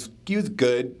 I mean, he was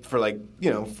good for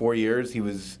 4 years. He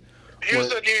was.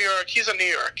 He's a New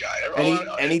York guy.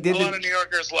 And he did a lot of New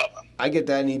Yorkers love him. I get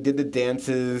that, and he did the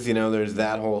dances. You know, there's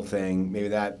that whole thing. Maybe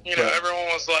that. Everyone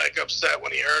was like upset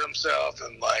when he hurt himself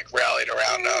and like rallied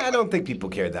around him. I don't think people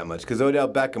cared that much because Odell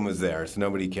Beckham was there, so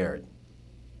nobody cared.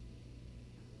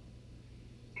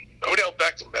 Odell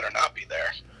Beckham better not be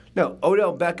there. No,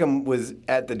 Odell Beckham was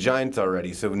at the Giants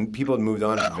already, so when people had moved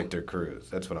on to Victor Cruz.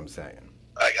 That's what I'm saying.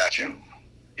 I got you.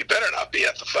 You better not be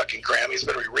at the fucking Grammys.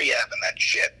 Better be rehabbing that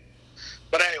shit.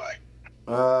 But anyway.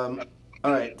 All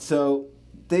right, so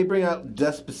they bring out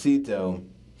Despacito.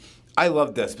 I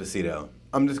love Despacito.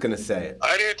 I'm just gonna say it.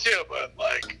 I do too, but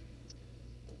like,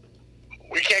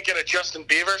 we can't get a Justin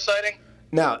Bieber sighting.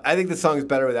 No, I think the song is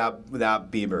better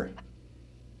without Bieber.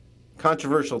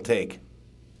 Controversial take.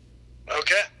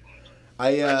 Okay.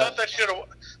 I thought that should have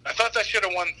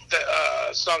won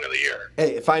the song of the year.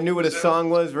 Hey, if I knew what a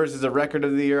song was versus a record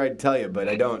of the year, I'd tell you, but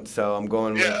I don't. So I'm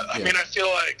going. Yeah, I mean, I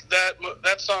feel like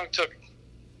that song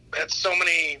had so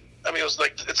many. I mean,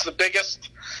 it's the biggest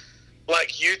like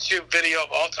YouTube video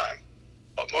of all time,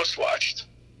 most watched,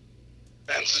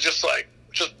 and it's just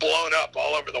blown up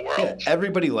all over the world. Yeah,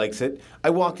 everybody likes it.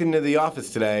 I walked into the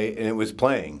office today and it was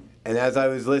playing. And as I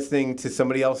was listening to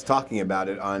somebody else talking about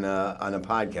it on a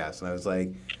podcast, and I was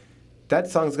like, that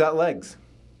song's got legs.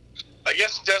 I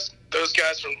guess those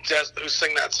guys who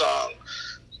sing that song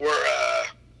were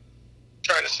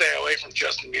trying to stay away from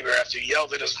Justin Bieber after he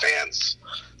yelled at his fans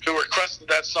who requested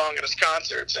that song at his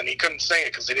concerts, and he couldn't sing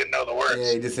it because he didn't know the words.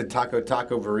 Yeah, he just said taco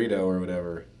burrito or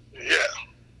whatever. Yeah.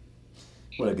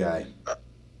 What a guy.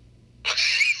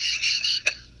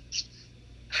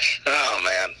 Oh,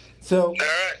 man. So,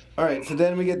 all right. So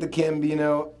then we get the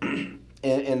Gambino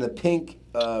and the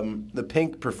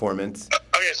Pink performance.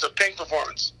 Okay, so Pink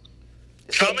performance.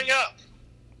 Coming up,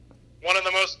 one of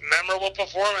the most memorable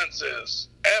performances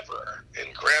ever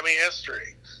in Grammy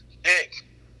history. Pink.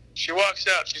 She walks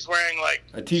out. She's wearing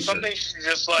a t-shirt. Something she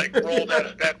just rolled out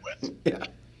of bed with. Yeah.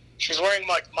 She's wearing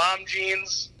mom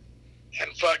jeans and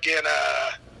fucking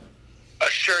a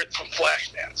shirt from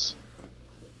Flashdance.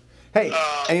 Hey,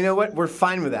 and you know what? We're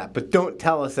fine with that, but don't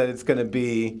tell us that it's going to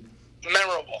be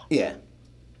memorable. Yeah,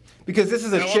 because this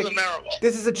is a chick. Wasn't memorable.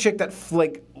 This is a chick that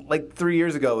like 3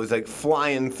 years ago was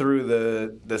flying through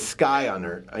the sky on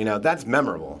her. You know, that's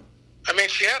memorable. I mean,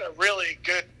 she had a really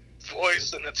good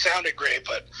voice and it sounded great,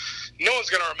 but no one's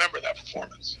going to remember that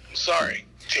performance. I'm sorry,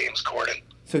 James Corden.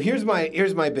 So here's my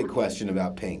big question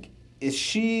about Pink. Is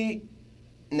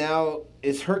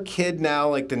her kid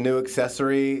now the new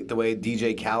accessory, the way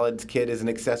DJ Khaled's kid is an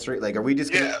accessory? Are we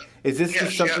just gonna is this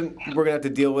just something we're gonna have to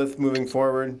deal with moving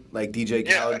forward? Like DJ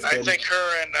Khaled's kid? I think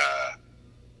her and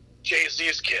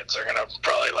Jay-Z's kids are gonna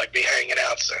probably be hanging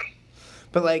out soon.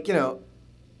 But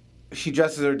she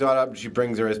dresses her daughter up and she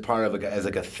brings her as part of as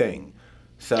a thing.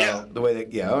 So Yeah. the way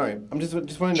that, all right. I'm just want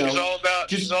to know.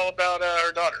 She's all about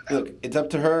her daughter now. Look, it's up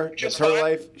to her. Which It's is her fine.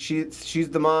 life. She's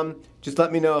the mom. Just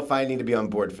let me know if I need to be on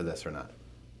board for this or not.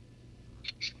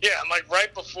 Yeah, and like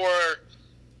right before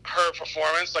her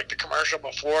performance, like the commercial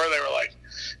before, they were like,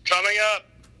 coming up,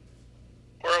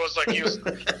 where it was like he was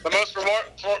the most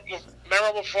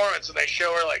memorable performance, and they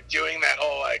show her like doing that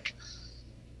whole like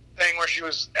thing where she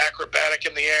was acrobatic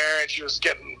in the air and she was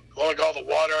getting like all the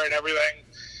water and everything,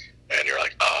 and you're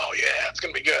like, oh yeah, it's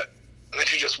gonna be good. And then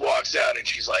she just walks out and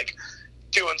she's like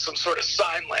doing some sort of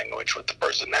sign language with the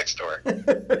person next to her.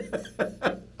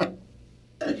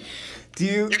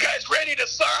 You guys ready to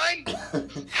sign?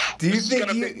 Do you think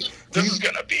this is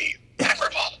gonna be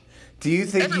memorable? Do you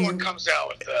think everyone comes out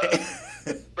with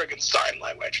friggin' sign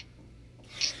language?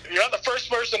 You're not the first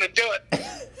person to do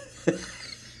it.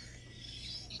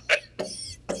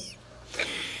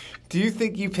 Do you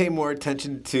think you pay more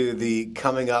attention to the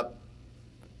coming up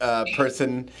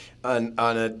person on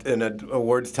an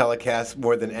awards telecast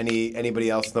more than anybody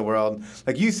else in the world?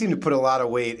 Like, you seem to put a lot of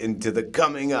weight into the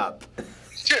coming up.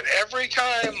 Dude, every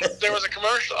time there was a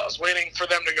commercial, I was waiting for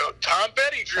them to go, Tom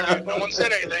Petty tribute. No one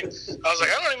said anything. I was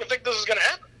like, I don't even think this is going to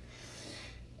happen.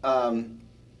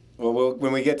 Well,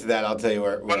 when we get to that, I'll tell you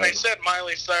where. When they said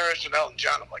Miley Cyrus and Elton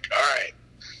John, I'm like, all right,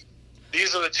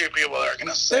 these are the two people that are going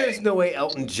to say. There's no way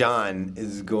Elton John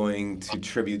is going to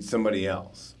tribute somebody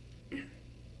else. I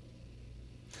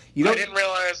didn't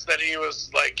realize that he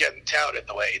was like getting touted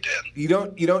the way he did.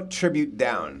 You don't tribute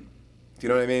down. Do you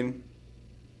know what I mean?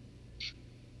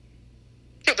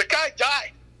 Dude, the guy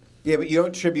died. Yeah, but you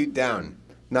don't tribute down.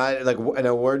 Not like an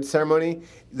award ceremony.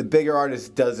 The bigger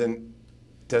artist doesn't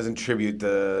tribute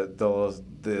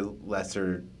the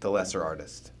lesser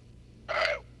artist. All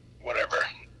right, whatever.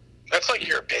 That's like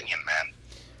your opinion, man.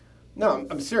 No,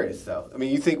 I'm serious though. I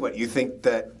mean, you think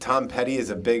that Tom Petty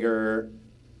is bigger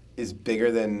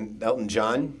than Elton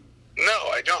John? No,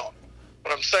 I don't.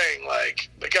 But I'm saying, like,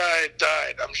 the guy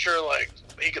died. I'm sure, like,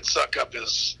 he could suck up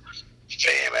his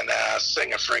fame and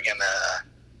sing a friggin'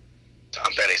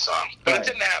 Tom Petty song. But right. It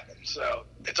didn't happen, so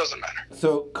it doesn't matter.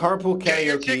 So carpool karaoke. Get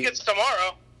your tickets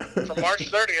tomorrow for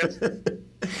March 30th.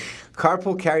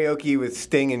 Carpool karaoke with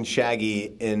Sting and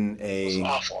Shaggy in a. It was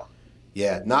awful.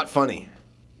 Yeah, not funny.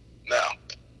 No.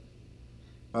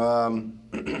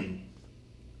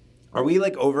 Are we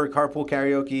like over carpool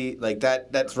karaoke? Like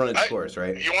that's run its course,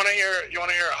 right? You want to hear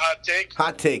a hot take?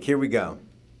 Hot take. Here we go.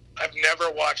 I've never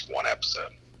watched one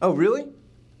episode. Oh, really?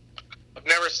 I've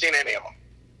never seen any of them.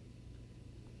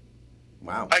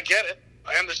 Wow. I get it.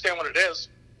 I understand what it is.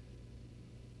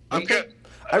 I'm Okay. good.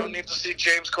 I don't need to see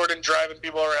James Corden driving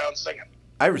people around singing.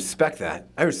 I respect that.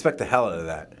 I respect the hell out of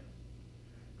that.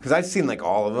 Because I've seen like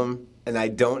all of them, and I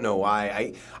don't know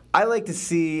why. I like to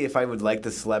see if I would like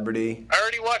the celebrity. I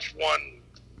already watched one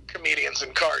comedians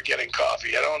in car getting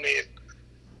coffee. I don't need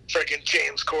freaking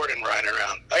James Corden riding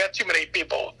around. I got too many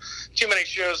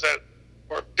shows that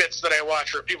or bits that I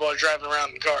watch where people are driving around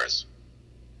in cars.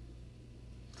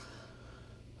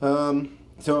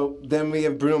 So then we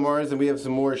have Bruno Mars, and we have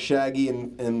some more Shaggy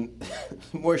and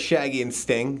more Shaggy and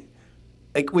Sting.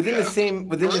 Like within the same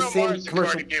Bruno Mars and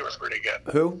commercial. Cardi B was pretty good.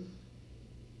 Who?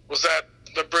 Was that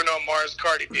the Bruno Mars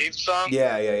Cardi B song?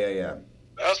 Yeah. That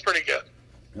was pretty good.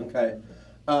 Okay.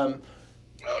 I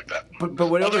like that. But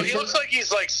whatever. Although he looks like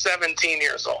he's like 17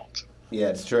 years old. Yeah,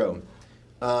 it's true.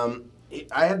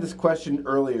 I had this question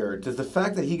earlier. Does the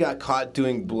fact that he got caught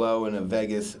doing blow in a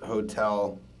Vegas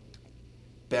hotel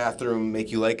bathroom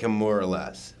make you like him more or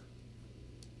less?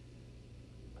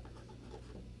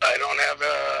 I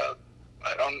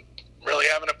don't really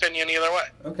have an opinion either way.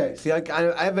 Okay. See,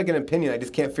 I have like an opinion. I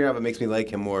just can't figure out if it makes me like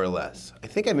him more or less. I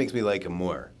think it makes me like him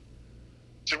more.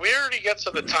 Did we already get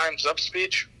to the Time's Up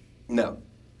speech? No.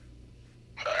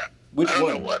 Which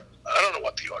one? I don't know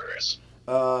what the order is.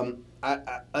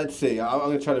 Let's see. I'm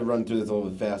going to try to run through this a little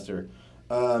bit faster.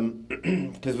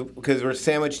 Because we're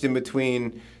sandwiched in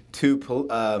between two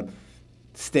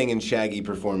Sting and Shaggy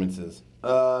performances.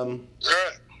 All right.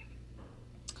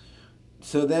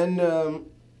 So then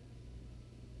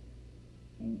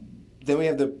we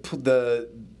have the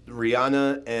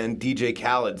Rihanna and DJ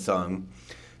Khaled song.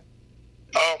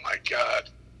 Oh my God.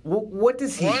 What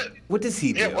does he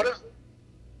do? Yeah.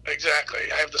 Exactly.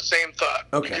 I have the same thought.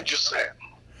 Okay. You could just say it.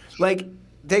 Like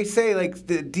they say, like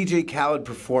the DJ Khaled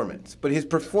performance, but his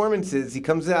performance is he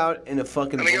comes out in a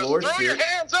fucking And he goes, velour throw suit. your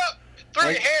hands up. Throw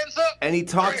your hands up. And he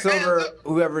talks over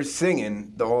whoever's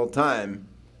singing the whole time.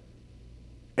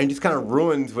 And just kind of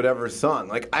ruins whatever song.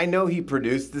 Like, I know he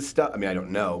produced this stuff. I mean, I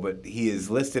don't know, but he is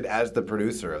listed as the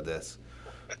producer of this.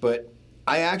 But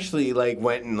I actually, like,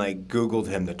 went and, like, Googled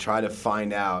him to try to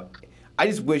find out. I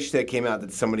just wish that came out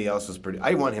that somebody else was pretty.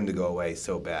 I want him to go away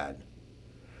so bad.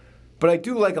 But I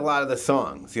do like a lot of the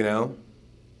songs, you know?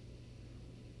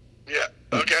 Yeah,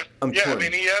 okay. I'm yeah, torn. I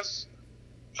mean,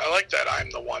 I like that I'm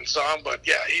the One song, but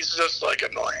yeah, he's just, like,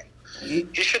 annoying. He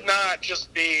should not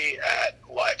just be at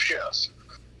live shows.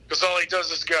 Because all he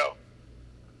does is go,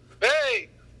 hey,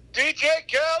 DJ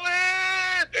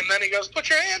Khaled! And then he goes, put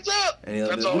your hands up! And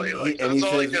That's all he did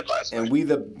last night. And we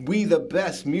the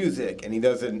best music. And he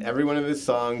does it in every one of his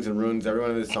songs and ruins every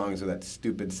one of his songs with that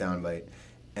stupid soundbite.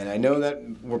 And I know that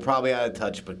we're probably out of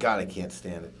touch, but God, I can't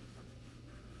stand it.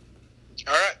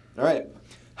 All right.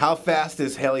 How fast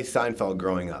is Haley Steinfeld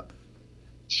growing up?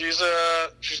 She's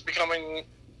growing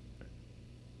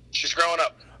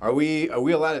up. Are we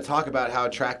allowed to talk about how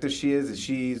attractive she is?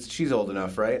 She's old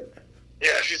enough, right?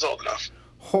 Yeah, she's old enough.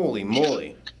 Holy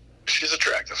moly. She's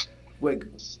attractive. Like,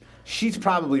 she's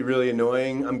probably really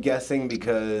annoying, I'm guessing,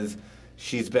 because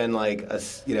she's been like a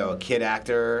kid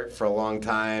actor for a long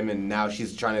time, and now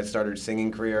she's trying to start her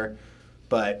singing career.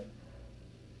 But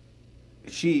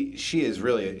she is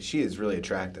really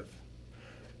attractive.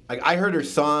 Like, I heard her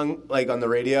song like on the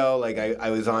radio. Like, I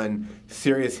was on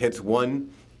Sirius Hits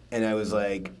 1, and I was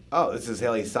like, oh, this is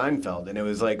Haley Steinfeld, and it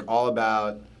was like all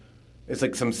about. It's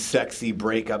like some sexy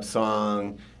breakup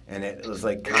song, and it was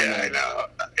like kind of. Yeah, I know.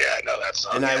 Yeah, I know that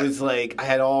song. And I was like, I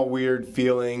had all weird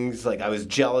feelings. Like, I was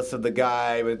jealous of the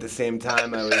guy, but at the same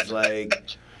time, I was like,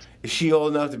 is she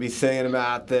old enough to be singing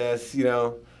about this? You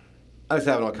know, I was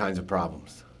having all kinds of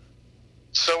problems.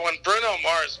 So when Bruno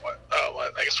Mars went,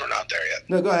 I guess we're not there yet.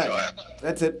 No, go ahead.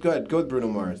 That's it. Go ahead. Go with Bruno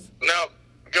Mars. No,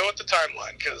 go with the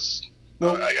timeline, because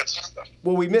I got some stuff.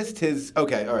 Well, we missed his.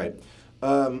 Okay, all right.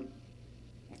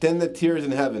 Then the Tears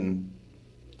in Heaven.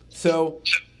 So,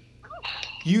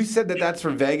 you said that that's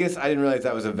for Vegas? I didn't realize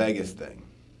that was a Vegas thing.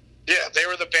 Yeah, they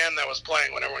were the band that was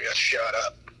playing when everyone got shot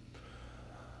up.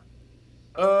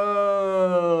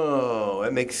 Oh,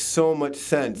 that makes so much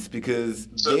sense because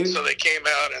so they came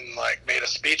out and like made a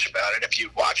speech about it. If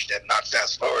you watched it, not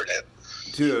fast forward it,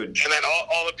 dude. And then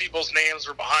all the people's names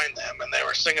were behind them, and they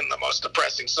were singing the most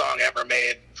depressing song ever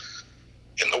made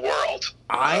in the world.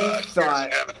 I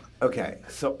thought. Okay,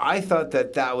 so I thought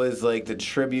that was like the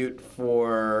tribute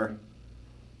for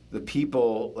the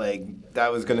people, like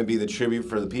that was going to be the tribute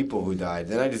for the people who died.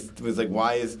 Then I just was like,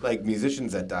 why is like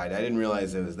musicians that died? I didn't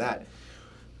realize it was that.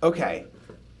 Okay,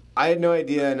 I had no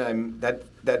idea, and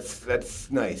that's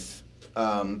nice.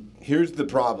 Here's the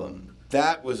problem.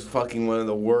 That was fucking one of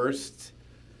the worst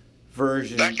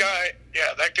versions. That guy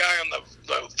on the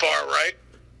far right.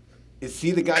 Is he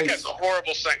the guy? That guy's a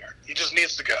horrible singer. He just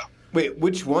needs to go. Wait,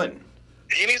 which one?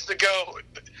 He needs to go.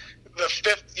 The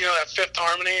fifth, that fifth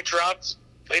harmony drops.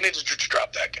 They need to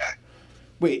drop that guy.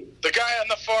 Wait. The guy on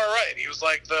the far right. He was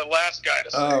like the last guy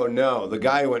to sing. Oh, no. The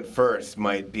guy who went first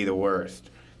might be the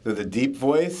worst. The deep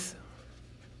voice?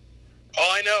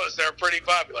 All I know is they're pretty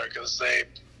popular because they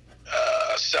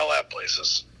sell out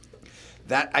places.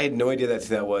 That I had no idea that's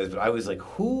who that was, but I was like,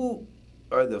 who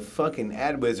are the fucking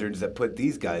ad wizards that put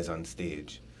these guys on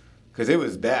stage? Because it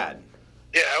was bad.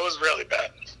 Yeah, it was really bad.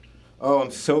 Oh,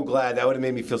 I'm so glad. That would have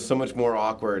made me feel so much more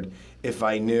awkward if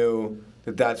I knew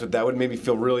that would have made me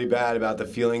feel really bad about the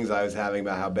feelings I was having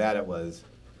about how bad it was.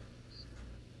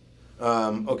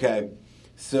 Okay.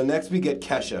 So next we get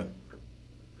Kesha.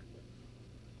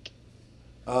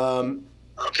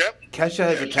 Okay. Kesha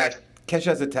has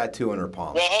a tattoo on her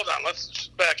palm. Well, hold on. Let's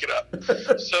just back it up.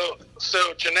 so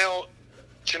Janelle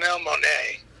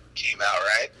Monáe came out,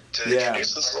 right, to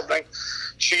introduce this whole thing.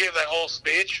 She gave that whole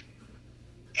speech,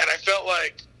 and I felt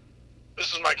like,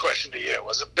 this is my question to you.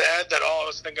 Was it bad that all I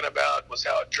was thinking about was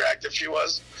how attractive she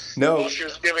was? No. While she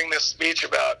was giving this speech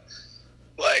about,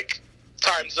 like,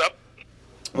 time's up.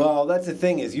 Well, that's the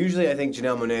thing is, usually I think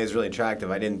Janelle Monáe is really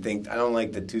attractive. I don't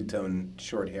like the two-tone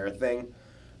short hair thing.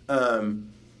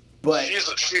 But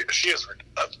she is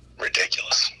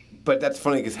ridiculous. But that's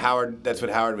funny because that's what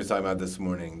Howard was talking about this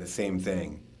morning, the same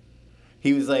thing.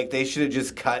 He was like, they should have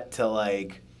just cut to,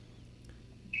 like,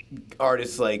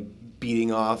 artists, like,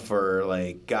 beating off or,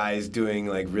 like, guys doing,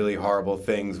 like, really horrible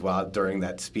things during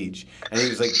that speech. And he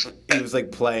was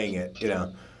like playing it,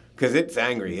 because it's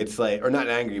angry. It's like, or not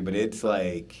angry, but it's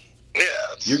like...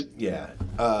 Yeah.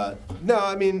 No,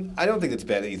 I mean, I don't think it's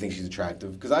bad that you think she's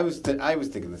attractive, because I was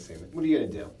thinking the same thing. What are you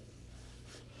going to do?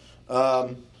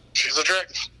 She's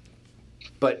attractive.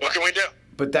 But what can we do?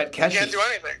 But that Kesha... Can't do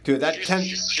anything. Dude,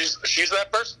 she's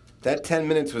that person. That 10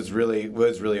 minutes was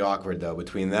really awkward, though,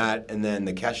 between that and then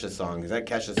the Kesha song, because that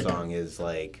Kesha song is,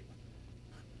 like...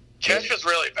 Kesha's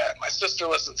really bad. My sister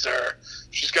listens to her.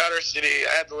 She's got her CD.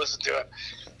 I had to listen to it.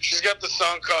 She's got the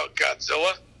song called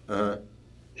Godzilla. Uh-huh.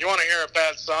 You want to hear a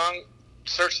bad song?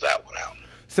 Search that one out.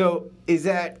 So is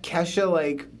that Kesha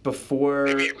like before?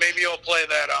 Maybe you'll play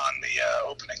that on the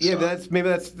opening. Yeah, song.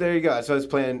 that's there you go. So I was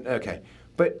playing. Okay,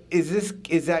 but is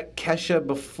that Kesha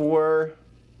before?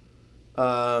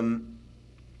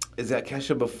 Is that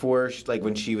Kesha before like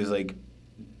when she was like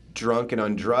drunk and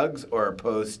on drugs, or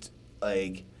post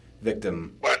like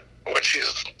victim? When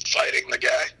she's fighting the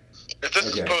guy. If this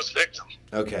is post victim.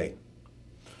 Okay.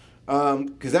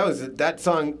 Because that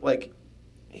song. Like,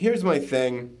 here's my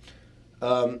thing.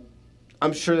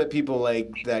 I'm sure that people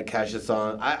like that Kesha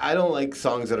song. I don't like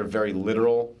songs that are very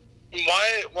literal.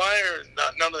 Why are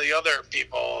none of the other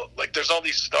people, like, there's all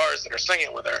these stars that are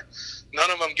singing with her, none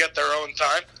of them get their own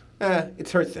time?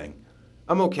 It's her thing.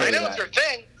 I'm okay with that. I know it's her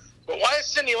thing, but why is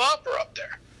Cyndi Lauper up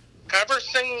there? Have her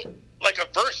sing, like, a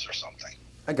verse or something.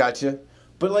 I got you.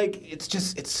 But, like, it's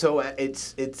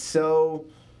so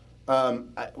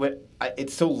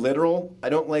literal. I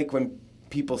don't like when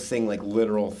people sing, like,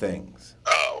 literal things.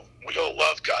 Oh, we'll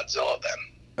love Godzilla then.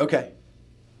 Okay.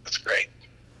 That's great.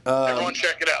 Everyone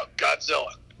check it out,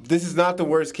 Godzilla. This is not the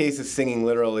worst case of singing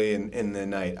literally in the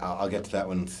night. I'll get to that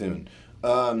one soon.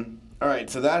 All right,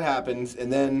 so that happens,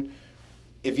 and then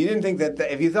if you didn't think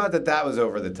if you thought that was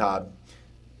over the top,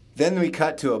 then we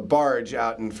cut to a barge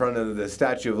out in front of the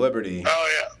Statue of Liberty.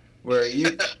 Oh yeah. Where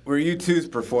U2's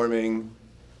performing.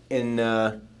 In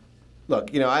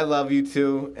look, I love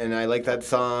U2 and I like that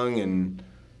song, and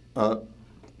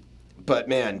but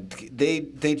man,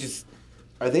 they just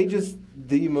are they just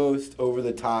the most over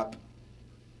the top.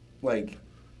 Like,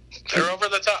 they're over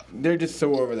the top. They're just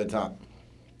so over the top.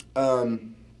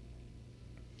 Then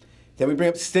we bring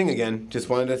up Sting again. Just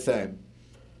wanted to say.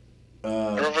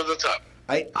 They're over the top.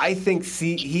 I think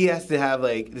he has to have,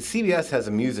 like, the CBS has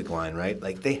a music line, right?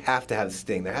 Like, they have to have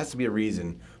Sting. There has to be a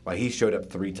reason why he showed up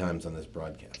 3 times on this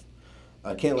broadcast.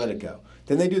 I can't let it go.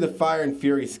 Then they do the Fire and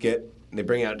Fury skit. And they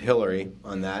bring out Hillary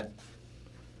on that.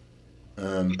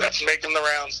 That's making the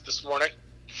rounds this morning.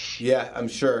 Yeah, I'm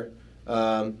sure.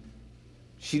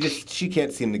 She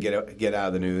can't seem to get out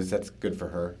of the news. That's good for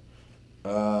her.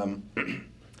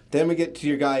 Then we get to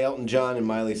your guy Elton John and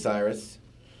Miley Cyrus,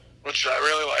 which I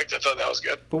really liked. I thought that was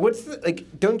good. But what's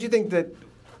don't you think that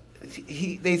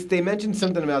they mentioned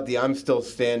something about the "I'm Still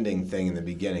Standing" thing in the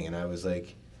beginning, and I was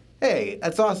like, hey,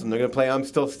 that's awesome. They're gonna play "I'm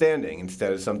Still Standing"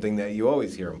 instead of something that you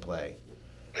always hear them play.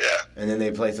 Yeah. And then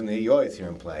they play something that you always hear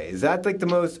them play. Is that like the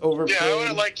most overplayed? Yeah, I would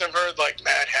have liked to have heard like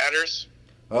Mad Hatters.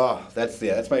 Oh, that's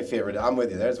my favorite. I'm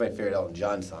with you. That's my favorite Elton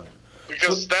John song.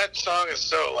 Because that song is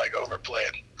so like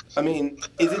overplayed. I mean,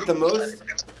 is it the most?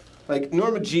 Like,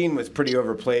 Norma Jean was pretty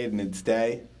overplayed in its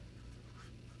day.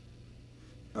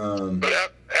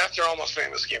 But after Almost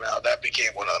Famous came out, that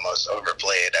became one of the most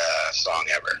overplayed song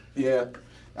ever. Yeah.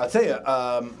 I'll tell you,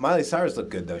 Miley Cyrus looked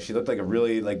good, though. She looked like a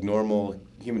really, like, normal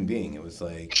human being. It was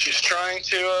like... She's trying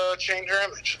to change her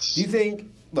image. Do you think...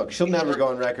 Look, she'll never go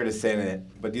on record as saying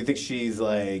it, but do you think she's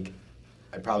like,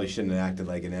 I probably shouldn't have acted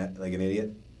like an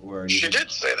idiot? Or she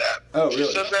did say that. Oh, really?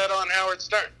 She said that on Howard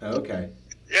Stern. Oh, okay.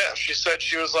 Yeah, she said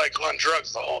she was, like, on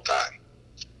drugs the whole time.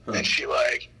 Huh. And she,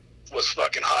 like, was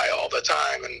fucking high all the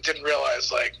time and didn't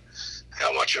realize, like,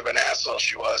 how much of an asshole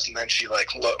she was. And then she,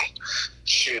 like, looked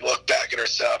back at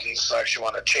herself and decided she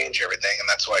wanted to change everything. And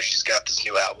that's why she's got this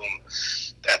new album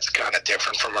that's kind of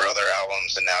different from her other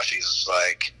albums. And now she's,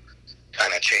 like,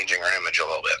 kind of changing her image a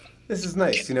little bit. This is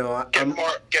nice. Getting more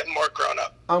grown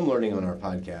up. I'm learning on our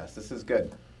podcast. This is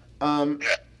good. Yeah.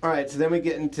 All right, so then we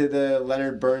get into the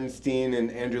Leonard Bernstein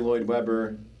and Andrew Lloyd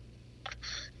Webber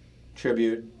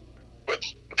tribute. With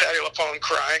Patti LuPone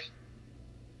crying.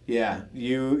 Yeah,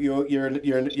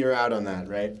 you're out on that,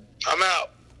 right? I'm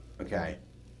out. Okay.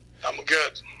 I'm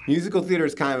good. Musical theater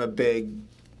is kind of a big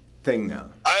thing now.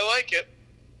 I like it.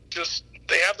 Just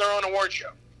they have their own award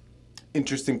show.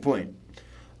 Interesting point.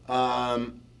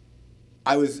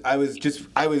 I was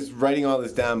writing all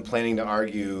this down, planning to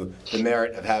argue the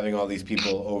merit of having all these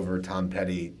people over Tom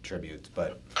Petty tributes,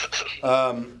 but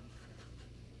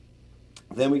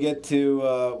then we get to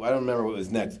I don't remember what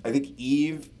was next. I think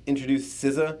Eve introduced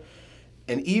SZA,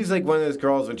 and Eve's like one of those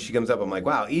girls when she comes up, I'm like,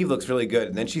 wow, Eve looks really good,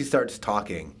 and then she starts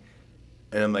talking,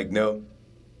 and I'm like, nope,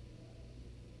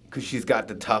 because she's got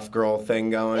the tough girl thing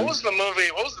going. What was the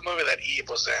movie that Eve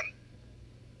was in?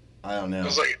 I don't know. It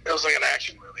was like an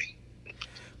action movie.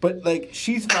 But, like,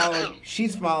 she's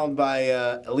followed by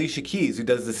Alicia Keys, who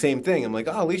does the same thing. I'm like,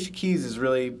 oh, Alicia Keys is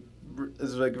really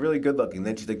good looking.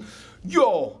 Then she's like,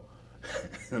 yo!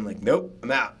 And I'm like, nope,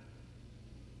 I'm out.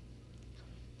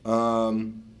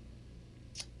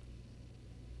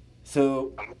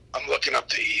 So... I'm looking up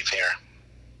to Eve here.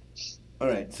 All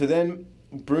right, so then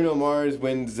Bruno Mars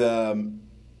wins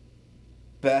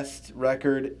Best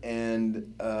Record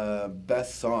and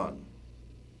Best Song.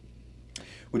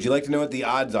 Would you like to know what the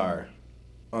odds are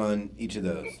on each of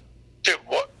those? Dude,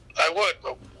 what? I would,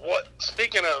 but what?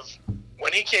 Speaking of,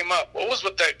 when he came up, what was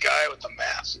with that guy with the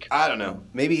mask? I don't know.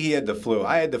 Maybe he had the flu.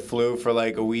 I had the flu for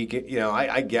like a week. You know,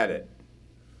 I get it.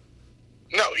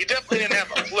 No, he definitely didn't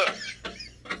have a flu.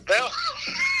 That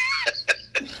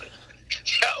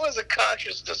was a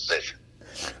conscious decision.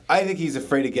 I think he's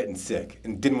afraid of getting sick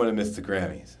and didn't want to miss the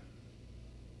Grammys.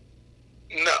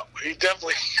 No, he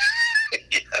definitely...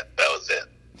 yeah, that was it.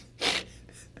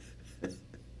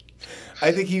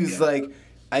 I think he was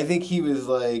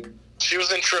like... She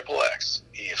was in Triple X,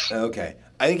 Eve. Okay.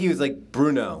 I think he was like,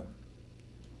 Bruno,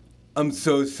 I'm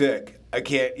so sick. I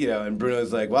can't, you know, and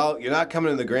Bruno's like, well, you're not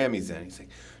coming to the Grammys then. He's like,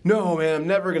 no, man, I'm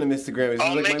never going to miss the Grammys. This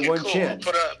I'll is like make my it one cool. chance.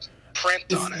 I'll put a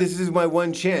print on it. This is my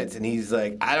one chance. And he's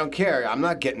like, I don't care. I'm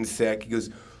not getting sick. He goes,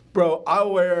 bro,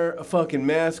 I'll wear a fucking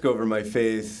mask over my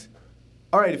face.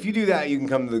 All right, if you do that, you can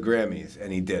come to the Grammys.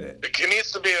 And he did it. It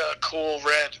needs to be a cool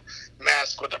red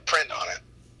mask with a print on it.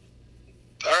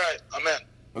 All right, I'm in.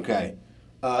 Okay.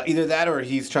 Either that or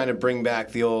he's trying to bring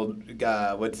back the old,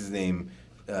 what's his name?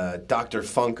 Dr.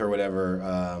 Funk or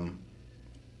whatever.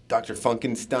 Dr.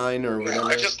 Funkenstein or whatever.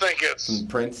 I just think it's... From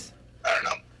Prince. I don't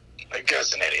know. That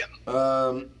guy's an idiot.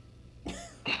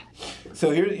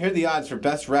 So here are the odds for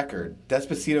Best Record.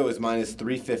 Despacito is minus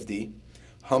 350.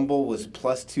 Humble was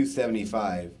plus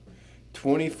 275.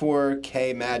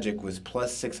 24K Magic was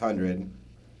plus 600.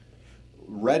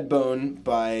 Redbone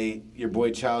by your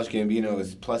boy Childish Gambino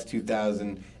was plus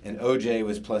 2,000. And OJ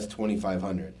was plus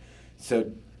 2,500.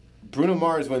 So Bruno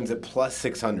Mars wins at plus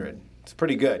 600. It's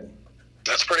pretty good.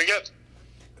 That's pretty good.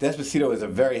 Despacito is a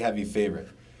very heavy favorite.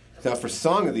 Now, for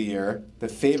Song of the Year, the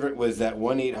favorite was that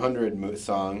 1-800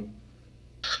 song.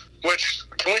 Which,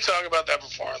 can we talk about that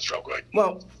performance real quick?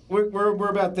 Well, we're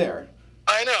about there.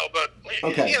 I know, but,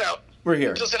 Okay. you know. We're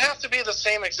here. Does it have to be the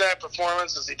same exact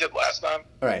performance as he did last time?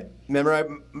 All right.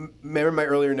 Remember my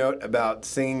earlier note about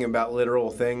singing about literal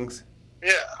things?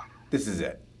 Yeah. This is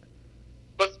it.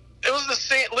 But it was the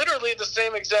same, literally the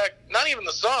same exact, not even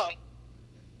the song.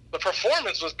 The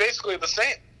performance was basically the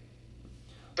same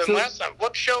than last time.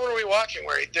 What show were we watching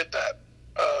where he did that?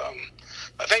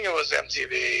 I think it was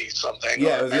MTV something.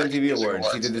 Yeah, it was the MTV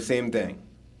Awards. He did the same thing.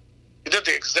 He did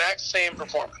the exact same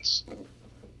performance.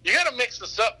 You got to mix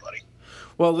this up, buddy.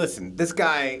 Well, listen, this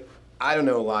guy, I don't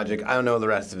know Logic. I don't know the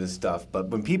rest of his stuff. But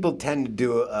when people tend to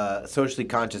do a socially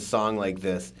conscious song like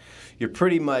this, you're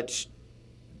pretty much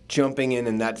jumping in,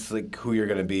 and that's like who you're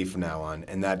going to be from now on,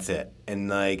 and that's it. And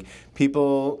like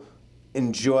people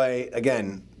enjoy,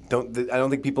 again, I don't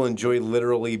think people enjoy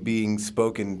literally being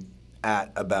spoken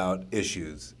at about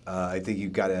issues. I think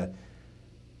you've got to,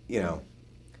 you know,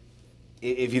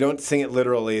 if you don't sing it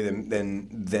literally,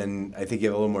 then I think you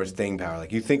have a little more staying power.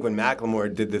 Like, you think when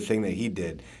Macklemore did the thing that he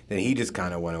did, then he just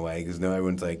kind of went away because now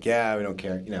everyone's like, yeah, we don't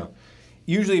care. You know,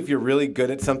 usually if you're really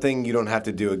good at something, you don't have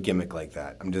to do a gimmick like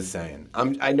that. I'm just saying.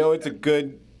 I know it's a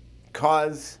good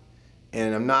cause,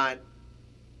 and I'm not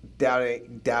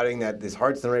doubting that his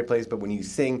heart's in the right place. But when you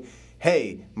sing,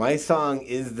 hey, my song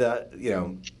is the, you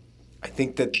know, I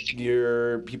think that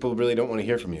your people really don't want to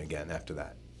hear from you again after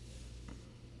that.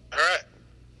 All right.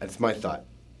 That's my thought.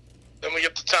 Then we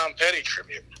get the Tom Petty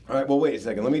tribute. All right, well, wait a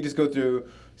second. Let me just go through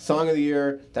Song of the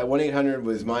Year. That 1-800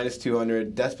 was minus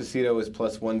 200. Despacito was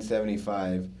plus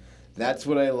 175. That's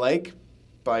What I Like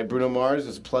by Bruno Mars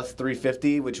was plus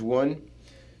 350, which won.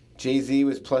 Jay-Z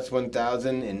was plus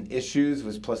 1,000, and Issues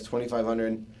was plus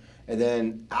 2,500. And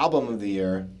then Album of the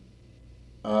Year,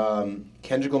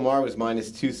 Kendrick Lamar was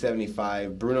minus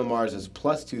 275. Bruno Mars was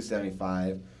plus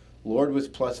 275. Lorde was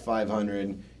plus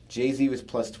 500. Jay-Z was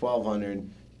plus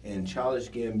 1,200, and Childish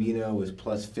Gambino was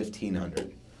plus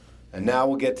 1,500. And now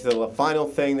we'll get to the final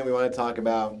thing that we want to talk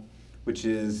about, which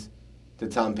is the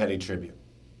Tom Petty tribute.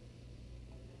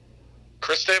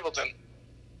 Chris Stapleton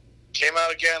came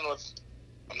out again with,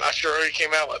 I'm not sure who he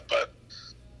came out with, but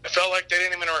it felt like they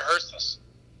didn't even rehearse this.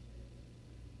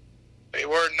 They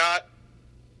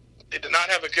did not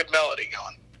have a good melody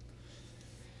going.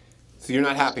 So you're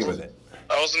not happy with it?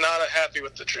 I was not happy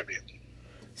with the tribute.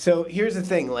 So here's the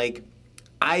thing, like,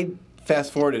 I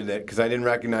fast-forwarded it because I didn't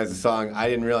recognize the song. I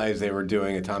didn't realize they were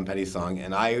doing a Tom Petty song,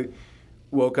 and I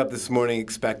woke up this morning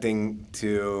expecting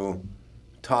to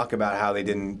talk about how they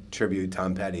didn't tribute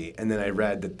Tom Petty, and then I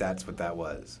read that that's what that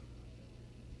was.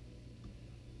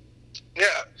 Yeah.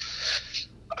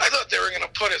 I thought they were going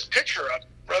to put his picture up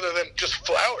rather than just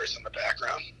flowers in the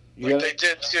background. Like they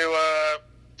did to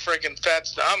freaking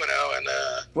Fats Domino and...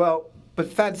 Well,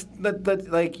 but Fats,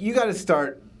 like, you got to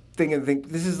start think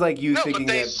this is like you No, thinking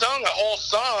but they that. sung a whole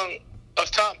song of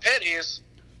Tom Petty's,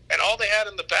 and all they had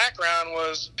in the background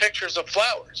was pictures of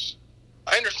flowers.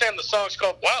 I understand the song's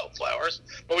called Wildflowers,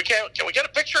 but can we get a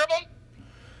picture of them?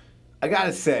 I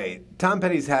gotta say, Tom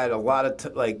Petty's had a lot of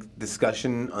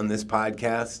discussion on this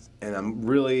podcast, and I'm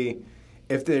really,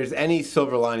 if there's any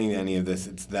silver lining to any of this,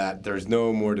 it's that there's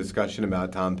no more discussion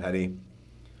about Tom Petty.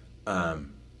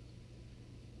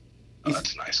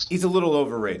 That's nice. He's a little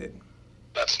overrated.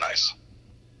 That's nice.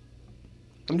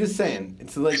 I'm just saying,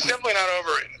 it's like He's definitely not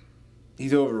overrated.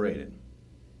 he's overrated.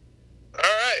 All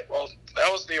right, well,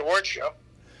 that was the award show.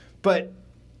 But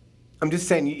I'm just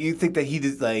saying, you think that he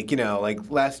did like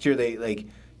last year they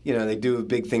do a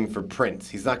big thing for Prince.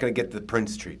 He's not going to get the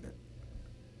Prince treatment.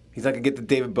 He's not going to get the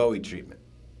David Bowie treatment.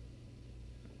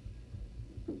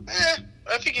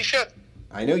 I think he should.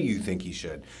 I know you think he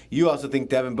should. You also think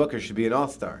Devin Booker should be an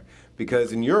all-star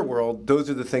because in your world, those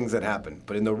are the things that happen.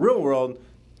 But in the real world,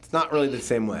 it's not really the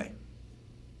same way.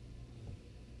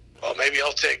 Well, maybe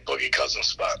he'll take Boogie Cousins'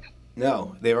 spot.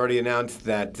 No, they've already announced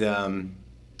that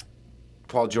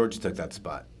Paul George took that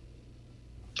spot.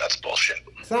 That's bullshit.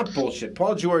 It's not bullshit.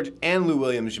 Paul George and Lou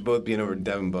Williams should both be in over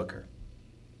Devin Booker.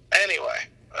 Anyway,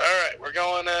 all right, we're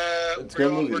going.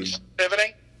 We're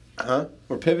pivoting.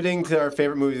 We're pivoting to our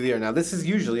favorite movie of the year. Now, this is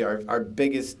usually our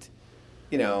biggest,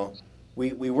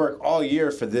 we work all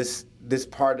year for this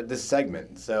part of this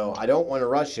segment. So I don't want to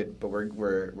rush it, but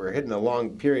we're hitting a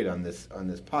long period on this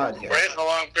podcast. We're hitting a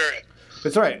long period.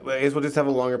 It's all right. I guess we'll just have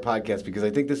a longer podcast because I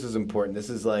think this is important.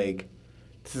 This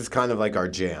is kind of like our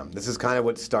jam. This is kind of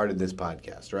what started this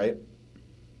podcast, right?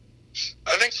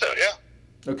 I think so,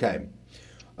 yeah. Okay.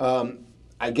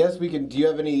 I guess we can. Do you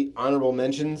have any honorable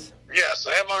mentions? Yes,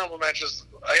 I have honorable mentions.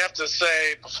 I have to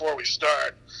say before we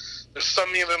start, there's some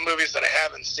of the movies that I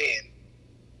haven't seen,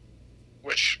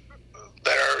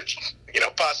 that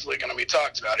are possibly going to be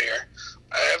talked about here.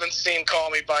 I haven't seen Call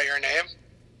Me by Your Name.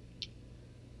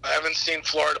 I haven't seen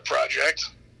Florida Project.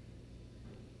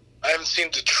 I haven't seen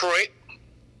Detroit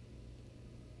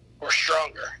or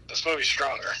Stronger. This movie's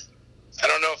Stronger. I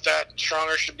don't know if that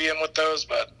Stronger should be in with those,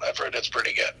 but I've heard it's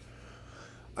pretty good.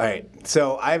 All right,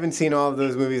 so I haven't seen all of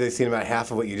those movies. I've seen about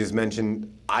half of what you just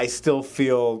mentioned. I still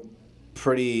feel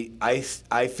pretty. I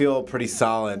feel pretty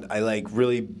solid. I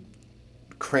really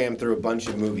crammed through a bunch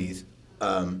of movies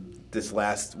this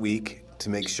last week to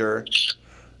make sure.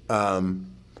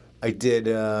 I did.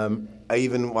 I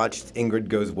even watched Ingrid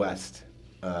Goes West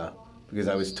because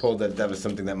I was told that was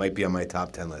something that might be on my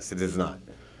top 10 list. It is not.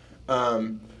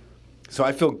 So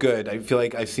I feel good. I feel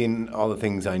like I've seen all the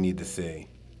things I need to see.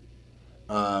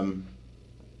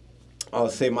 I'll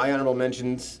say my honorable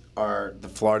mentions are The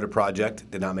Florida Project,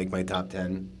 did not make my top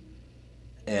 10,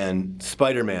 and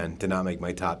Spider-Man did not make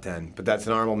my top 10. But that's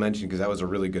an honorable mention because that was a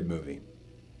really good movie.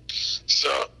 So,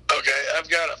 okay, I've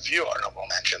got a few honorable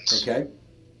mentions. Okay.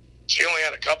 So you only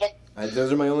had a couple?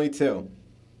 Those are my only two.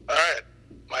 All right.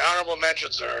 My honorable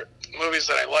mentions are movies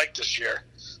that I liked this year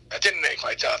that didn't make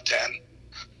my top 10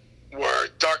 were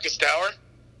Darkest Hour,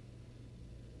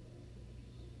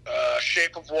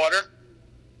 Shape of Water,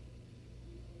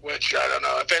 which I don't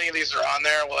know. If any of these are on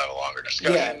there, we'll have a longer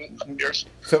discussion. Yeah. Yours.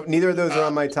 So neither of those are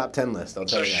on my top 10 list, I'll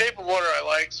tell you that. Shape of Water I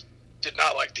liked, did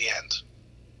not like the end.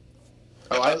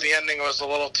 I thought the ending was a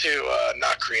little too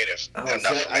not creative.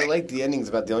 I like the endings,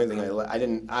 about the only thing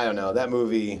I don't know. That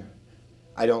movie,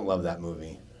 I don't love that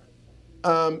movie.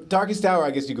 Darkest Hour,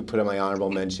 I guess you could put on my honorable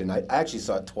mention. I actually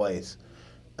saw it twice.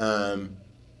 I'm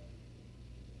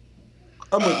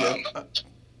with you.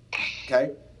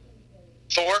 Okay.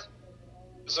 Thor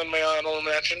is in my honorable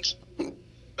mentions.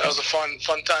 That was a fun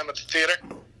time at the theater.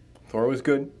 Thor was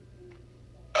good.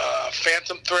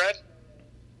 Phantom Thread.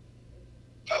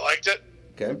 I liked it.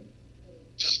 Okay.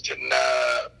 Just didn't.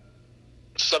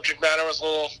 Subject matter was a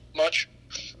little much.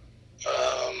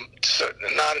 So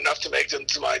not enough to make it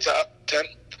into my top 10.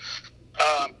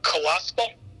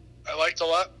 Colossal, I liked a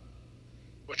lot,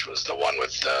 which was the one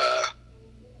with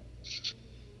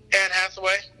Anne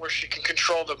Hathaway, where she can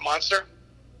control the monster,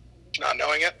 not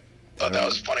knowing it. Thought that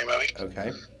was a funny movie.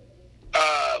 Okay.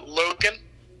 Logan,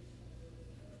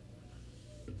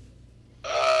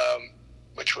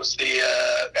 which was the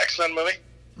X-Men movie.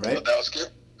 Right. Thought that was good.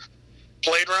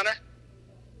 Blade Runner.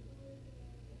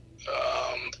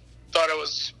 Thought it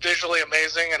was visually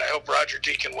amazing, and I hope Roger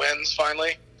Deakins wins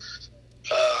finally.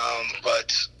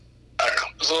 But I don't know.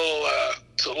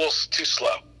 It's a little too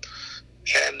slow.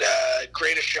 And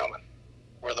Greatest Showman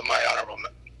were my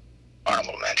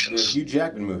honorable mentions. The Hugh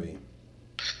Jackman movie.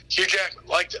 Hugh Jackman,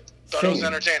 liked it. Thought it was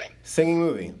entertaining. Singing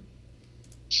movie.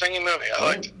 Singing movie, I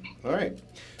liked it. All right.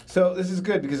 So this is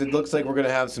good because it looks like we're going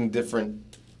to have some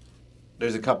different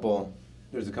there's a couple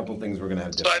things we're gonna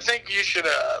have So different. I think you should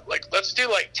let's do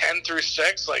like 10 through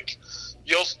 6. Like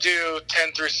you'll do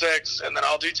 10 through 6, and then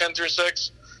I'll do 10 through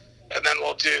 6, and then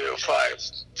we'll do 5,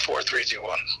 4, 3, 2,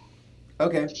 1.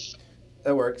 Okay,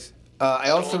 that works.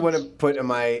 I also want to put in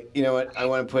my, you know what? I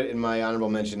want to put in my honorable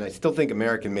mention. I still think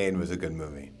American Made was a good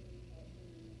movie.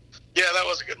 Yeah, that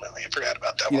was a good movie. I forgot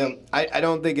about that You one. know, I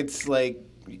don't think it's like.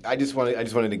 I just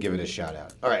wanted to give it a shout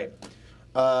out. All right,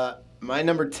 my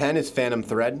number 10 is Phantom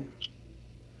Thread.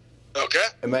 Okay.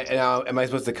 Am I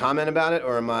supposed to comment about it,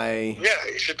 or am I? Yeah,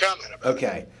 you should comment about it.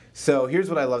 Okay, so here's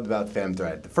what I loved about Phantom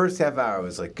Thread. The first half hour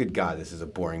was like, good God, this is a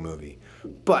boring movie.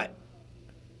 But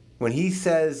when he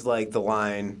says like the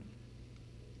line,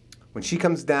 when she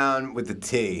comes down with the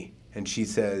tea, and he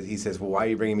says, well, why are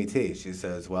you bringing me tea? She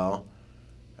says, well,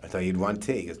 I thought you'd want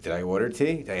tea. He goes, did I order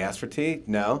tea? Did I ask for tea?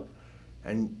 No.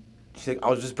 And she's like,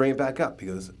 I'll just bring it back up. He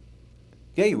goes,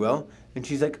 yeah, you will. And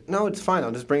she's like, no, it's fine.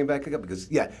 I'll just bring it back up. Because,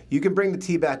 yeah, you can bring the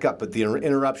tea back up, but the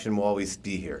interruption will always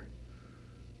be here.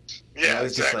 Yeah, I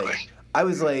was exactly. just like, I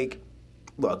was like,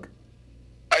 look.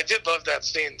 I did love that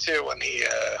scene too when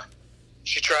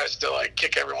she tries to like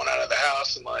kick everyone out of the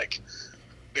house, and like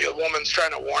the woman's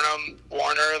trying to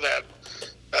warn her that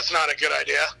that's not a good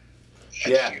idea.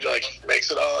 And Yeah. she like makes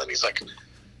it all, and he's like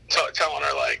telling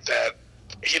her like that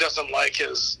he doesn't like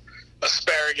his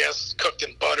asparagus cooked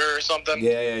in butter or something.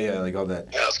 Yeah, like all that.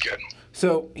 Yeah, that's good.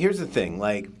 So here's the thing,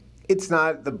 like, it's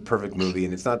not the perfect movie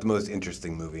and it's not the most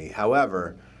interesting movie.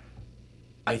 However,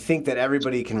 I think that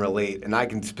everybody can relate, and I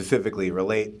can specifically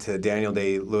relate to Daniel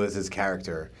Day-Lewis's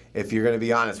character. If you're going to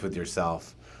be honest with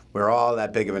yourself, we're all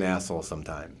that big of an asshole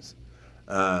sometimes.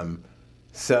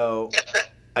 So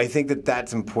I think that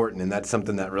that's important, and that's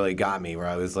something that really got me, where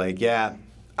I was like, yeah,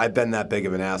 I've been that big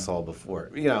of an asshole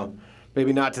before. You know,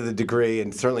 maybe not to the degree,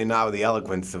 and certainly not with the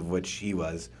eloquence of which he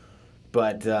was.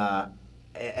 But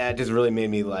it just really made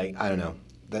me like, I don't know,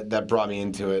 that brought me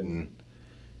into it, and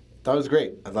thought it was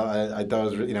great. I thought it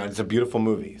was, you know, it's a beautiful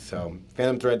movie. So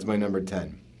Phantom Thread's my number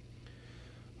 10.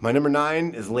 My number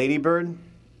 9 is Lady Bird.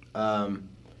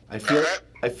 I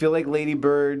feel like Lady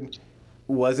Bird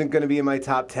wasn't going to be in my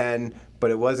top 10,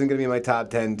 but it wasn't going to be in my top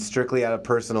 10 strictly out of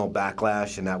personal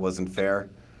backlash, and that wasn't fair.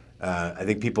 I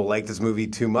think people like this movie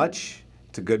too much.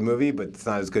 It's a good movie, but it's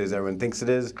not as good as everyone thinks it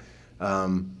is.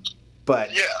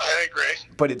 But Yeah, I agree.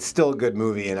 But it's still a good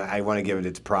movie, and I want to give it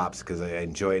its props because I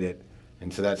enjoyed it.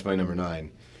 And so that's my number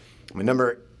 9. My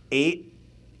number 8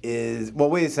 is... Well,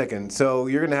 wait a second. So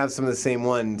you're going to have some of the same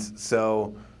ones.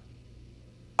 So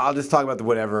I'll just talk about the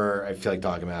whatever I feel like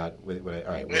talking about. All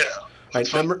right. Yeah. All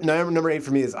right. Number 8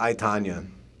 for me is I, Tonya.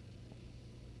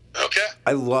 Okay.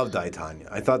 I loved I, Tonya.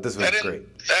 I thought this was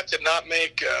great. That did not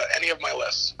make any of my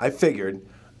lists. I figured.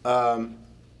 I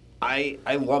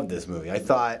loved this movie. I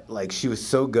thought, like, she was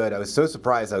so good. I was so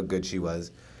surprised how good she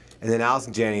was. And then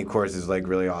Allison Janney, of course, is, like,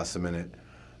 really awesome in it.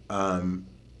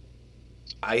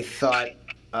 I thought,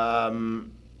 I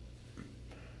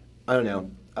don't know.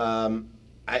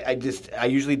 I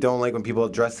usually don't like when people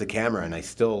address the camera, and I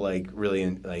still, like, really,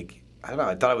 like, I don't know.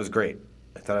 I thought it was great.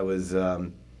 I thought it was,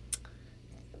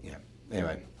 yeah.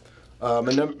 Anyway.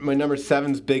 My number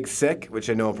 7's Big Sick, which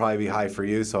I know will probably be high for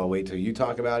you, so I'll wait till you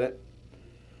talk about it.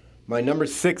 My number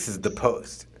 6 is The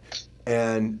Post.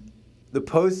 And The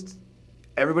Post,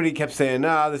 everybody kept saying,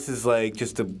 this is like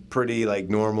just a pretty like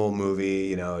normal movie,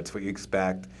 you know, it's what you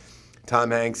expect.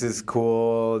 Tom Hanks is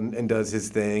cool and does his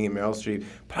thing, and Meryl Streep.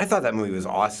 But I thought that movie was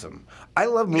awesome. I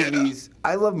love movies.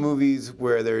 I love movies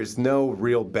where there's no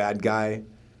real bad guy,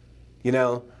 you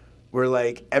know, where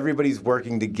like everybody's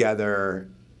working together.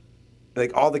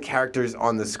 Like all the characters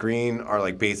on the screen are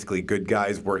like basically good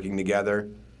guys working together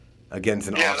against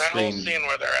an off-screen. Yeah, that whole scene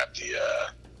where they're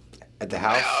at the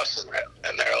house,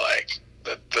 and they're like,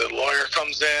 the lawyer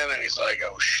comes in and he's like,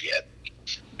 oh shit,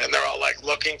 and they're all like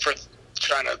looking for,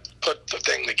 trying to put the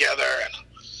thing together, and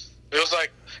it was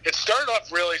like, it started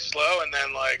off really slow, and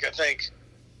then like I think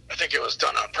it was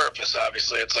done on purpose.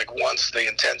 Obviously, it's like once the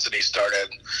intensity started,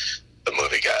 the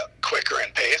movie got quicker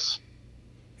in pace.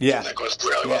 Yeah, I think it was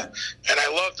really well, and I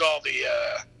loved all the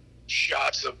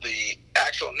shots of the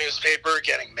actual newspaper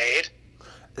getting made.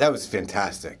 That was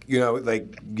fantastic. You know,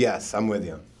 like, yes, I'm with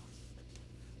you.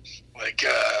 Like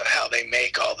how they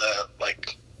make all the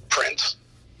like prints.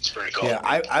 It's pretty cool. Yeah,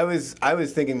 I was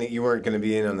thinking that you weren't going to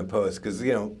be in on The Post because,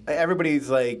 you know, everybody's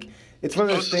like, it's one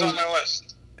of those things. Post is on my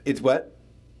list. It's what?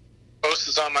 Post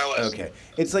is on my list. Okay,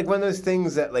 it's like one of those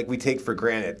things that like we take for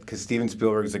granted because Steven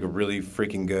Spielberg's like a really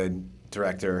freaking good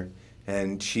director,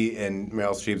 and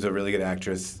Meryl Streep's a really good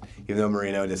actress, even though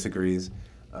Marino disagrees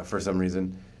for some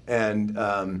reason. And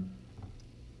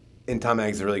and Tom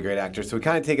Hanks is a really great actor, so we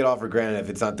kind of take it all for granted if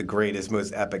it's not the greatest,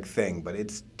 most epic thing. But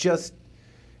it's just,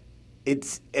 and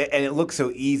it looks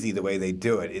so easy the way they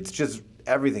do it. It's just,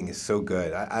 everything is so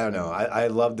good. I don't know. I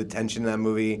love the tension in that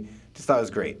movie. Just thought it was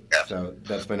great. Yeah. So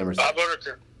that's my number 6. Bob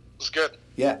Odenkirk was good.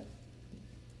 Yeah.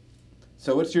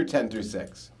 So what's your 10 through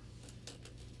 6?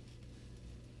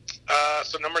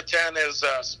 So number 10 is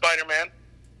Spider-Man.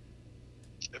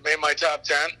 It made my top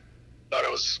 10. Thought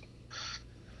it was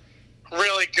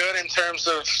really good in terms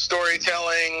of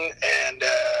storytelling, and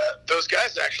those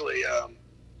guys actually,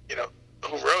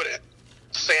 who wrote it,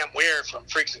 Sam Weir from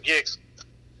Freaks and Geeks,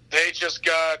 they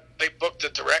booked the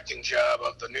directing job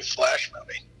of the new Flash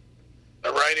movie.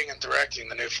 They're writing and directing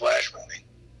the new Flash movie.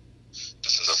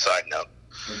 Just as a side note.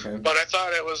 Okay. But I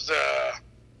thought it was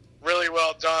really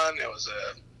well done. It was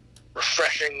a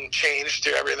refreshing change to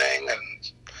everything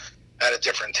and had a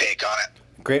different take on it.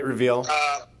 Great reveal.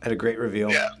 Had a great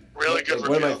reveal. Yeah, really good reveal.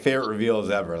 One of my favorite reveals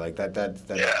ever. Like that.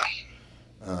 Yeah.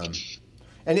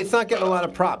 And it's not getting a lot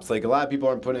of props. Like a lot of people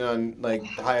aren't putting it on like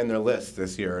high on their list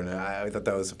this year, and I thought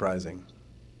that was surprising.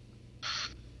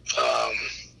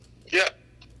 Yeah.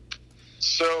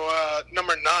 So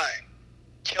number 9,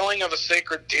 Killing of a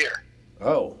Sacred Deer.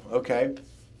 Oh, okay.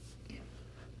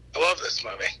 I love this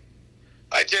movie.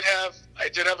 I did have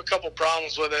a couple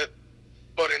problems with it,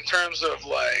 but in terms of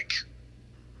like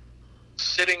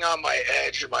sitting on my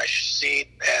edge of my seat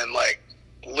and like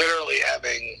literally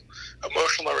having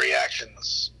emotional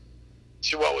reactions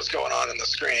to what was going on in the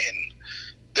screen,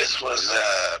 this was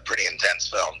a pretty intense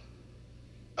film.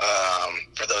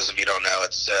 For those of you who don't know,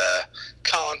 it's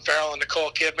Colin Farrell and Nicole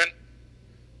Kidman,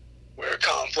 where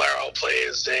Colin Farrell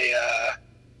plays a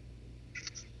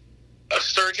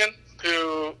surgeon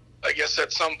who, I guess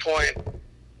at some point,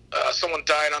 someone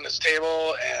died on his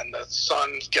table, and the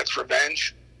son gets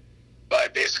revenge by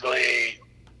basically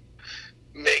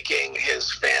making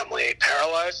his family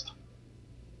paralyzed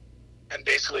and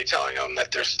basically telling them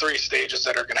that there's 3 stages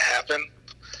that are going to happen.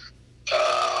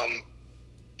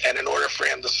 And in order for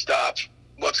him to stop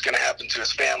what's going to happen to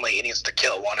his family, he needs to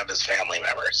kill one of his family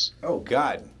members. Oh,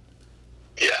 God.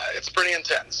 Yeah, it's pretty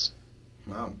intense.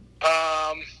 Wow.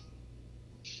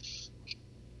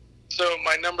 So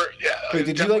my number, yeah. Wait,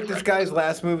 did you like this guy's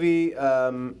last movie,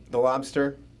 The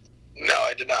Lobster? No,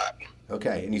 I did not.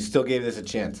 Okay, and you still gave this a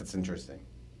chance. That's interesting.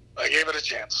 I gave it a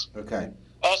chance. Okay.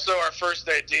 Also, our first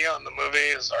idea on the movie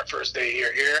is our first day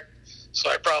here.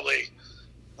 So I probably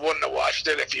wouldn't have watched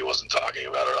it if he wasn't talking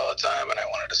about it all the time, and I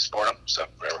wanted to support him. So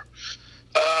whatever.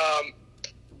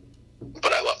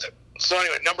 But I loved it. So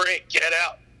anyway, number 8, Get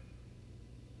Out,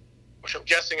 which I'm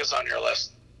guessing is on your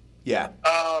list. Yeah.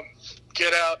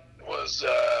 Get Out was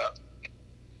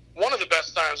one of the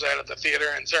best times I had at the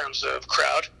theater in terms of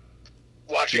crowd.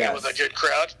 Watching it with a good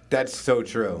crowd. That's so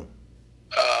true.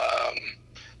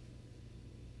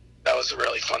 That was a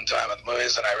really fun time at the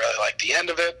movies, and I really liked the end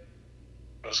of it.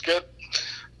 It was good.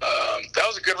 That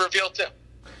was a good reveal too.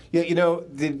 Yeah,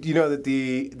 did you know that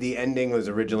the ending was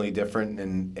originally different,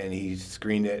 and he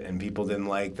screened it, and people didn't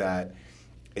like that.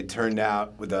 It turned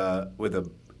out with a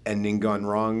ending gone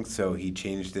wrong, so he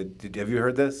changed it. Have you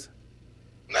heard this?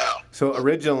 No. So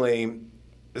originally,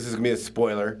 this is gonna be a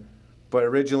spoiler, but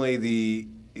originally the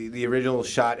original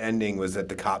shot ending was that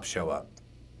the cops show up,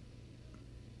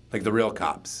 like the real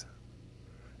cops,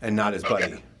 and not his buddy.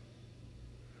 Okay.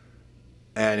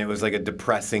 And it was like a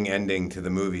depressing ending to the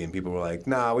movie, and people were like,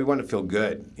 "Nah, we want to feel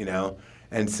good,"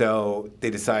 And so they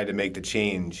decided to make the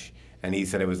change, and he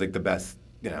said it was like the best,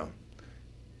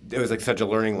 It was like such a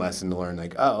learning lesson to learn,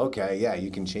 like, oh, okay, yeah,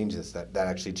 you can change this. That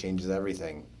actually changes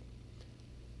everything,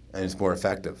 and it's more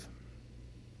effective.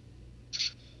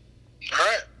 All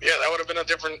right. Yeah, that would have been a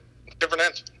different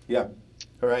end. Yeah.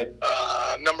 All right.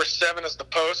 Number 7 is The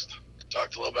Post.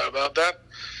 Talked a little bit about that.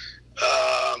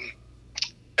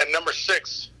 And number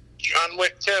 6, John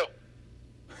Wick 2.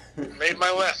 Made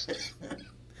my list.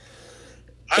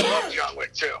 I love John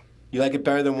Wick 2. You like it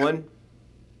better than 1?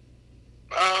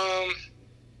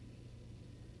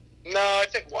 No, I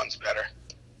think 1's better.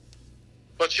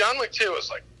 But John Wick 2 is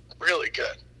like really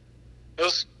good.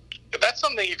 That's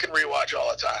something you can rewatch all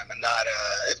the time, and not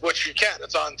which you can.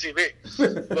 It's on TV,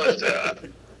 but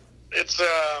it's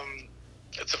a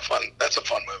fun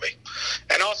movie.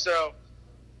 And also,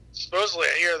 supposedly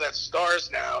I hear that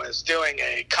Starz now is doing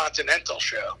a Continental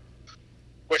show,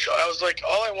 which I was like,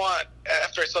 all I want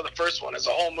after I saw the first one is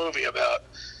a whole movie about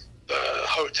the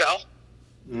hotel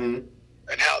and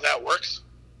how that works.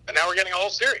 And now we're getting a whole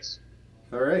series.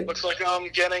 All right. Looks like I'm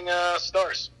getting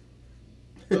Starz.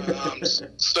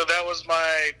 So that was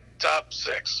my top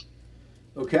 6.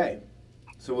 Okay.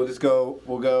 So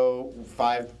we'll go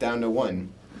 5 down to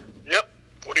 1.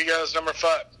 What do you got as number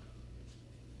 5?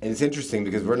 And it's interesting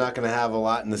because we're not going to have a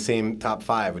lot in the same top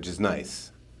 5, which is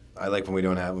nice. I like when we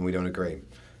don't agree.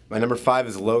 My number 5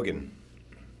 is Logan.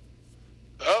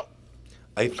 Oh,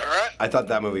 all right. I thought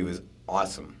that movie was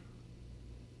awesome.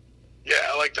 Yeah,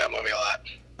 I like that movie a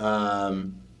lot.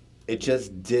 It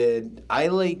just did. I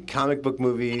like comic book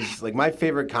movies. Like, my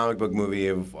favorite comic book movie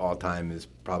of all time is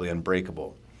probably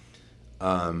Unbreakable,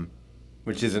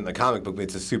 which isn't a comic book,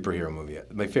 it's a superhero movie.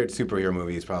 My favorite superhero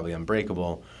movie is probably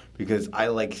Unbreakable because I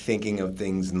like thinking of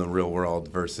things in the real world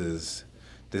versus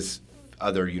this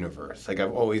other universe. Like,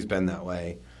 I've always been that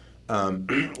way,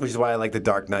 which is why I like The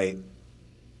Dark Knight,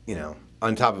 you know,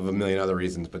 on top of a million other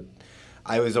reasons. But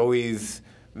I was always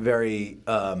very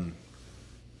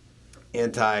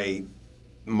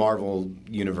anti-Marvel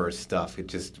Universe stuff. It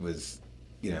just was,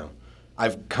 you know,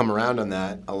 I've come around on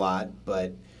that a lot,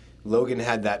 but Logan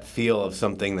had that feel of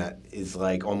something that is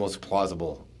like almost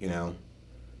plausible, you know?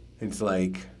 It's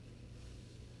like,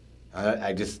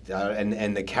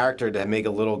 and the character to make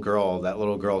a little girl, that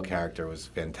little girl character was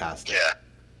fantastic.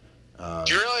 Yeah.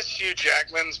 Do you realize Hugh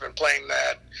Jackman's been playing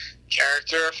that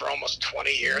character for almost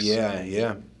 20 years?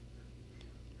 Yeah.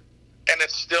 And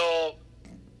it's still,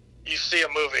 you see a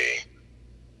movie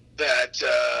that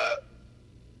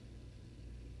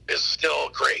is still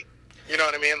great. You know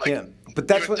what I mean? Like, yeah, but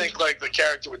that's you would think like the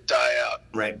character would die out.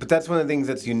 Right, but that's one of the things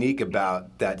that's unique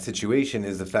about that situation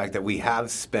is the fact that we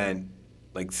have spent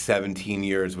like 17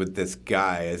 years with this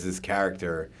guy as his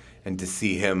character, and to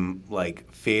see him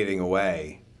like fading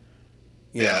away,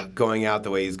 you know, going out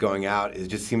the way he's going out, it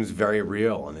just seems very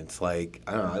real, and it's like,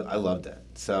 I don't know, I loved it.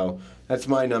 So that's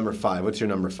my number 5. What's your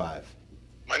number 5?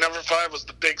 My number 5 was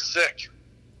The Big Sick.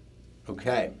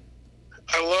 Okay.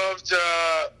 I loved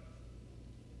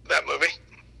that movie.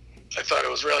 I thought it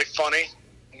was really funny,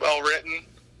 well written.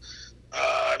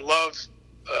 I love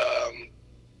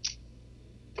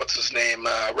what's his name,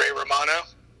 Ray Romano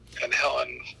and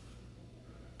Helen.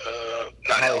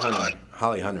 Not Holly Helen Hunter. Hunt.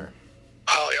 Holly Hunter.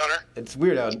 Holly Hunter. It's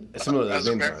weird how similar those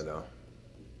names okay. are, though.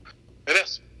 It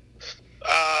is.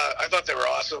 I thought they were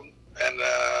awesome, and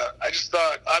I just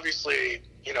thought, obviously,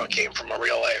 you know, it came from a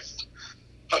real life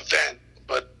event,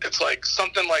 but it's like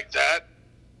something like that.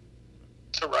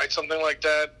 To write something like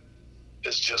that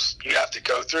is just, you have to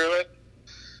go through it,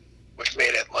 which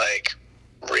made it like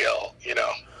real, you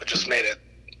know. It just made it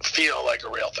feel like a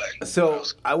real thing. So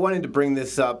I wanted to bring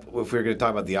this up if we were going to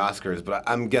talk about the Oscars, but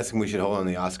I'm guessing we should hold on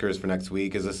the Oscars for next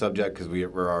week as a subject because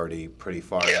we're already pretty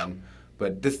far in.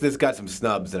 But this got some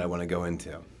snubs that I want to go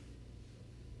into.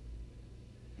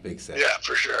 Big Sick. Yeah,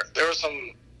 for sure. There were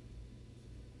some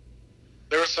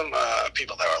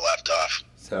people that were left off.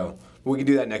 So we can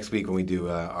do that next week when we do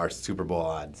our Super Bowl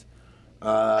odds.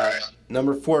 Right.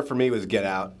 Number 4 for me was Get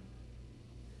Out.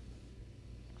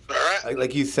 All right.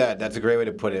 Like you said, that's a great way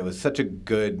to put it. It was such a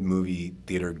good movie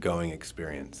theater going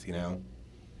experience, you know?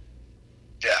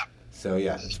 Yeah. So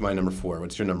yeah, it's my number 4.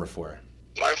 What's your number 4?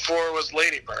 My 4 was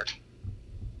Lady Bird.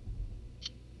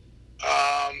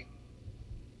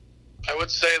 I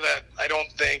would say that I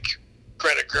don't think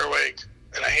Greta Gerwig,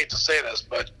 and I hate to say this,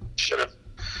 but should have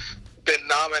been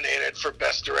nominated for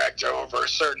Best Director over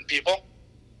certain people.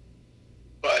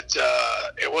 But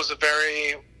it was a very,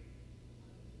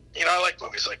 you know, I like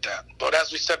movies like that. But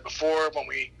as we said before, when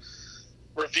we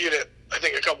reviewed it, I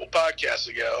think a couple podcasts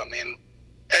ago, I mean,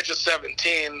 Edge of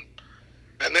 17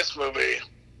 and this movie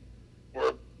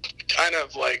were kind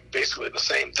of like basically the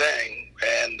same thing,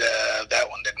 and that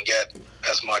one didn't get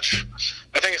as much.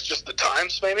 I think it's just the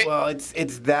times, maybe. Well, it's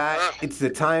that it's the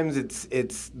times.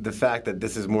 It's the fact that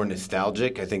this is more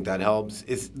nostalgic. I think that helps.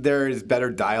 There is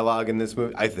better dialogue in this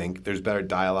movie. I think there's better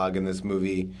dialogue in this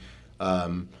movie.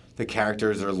 The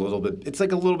characters are a little bit. It's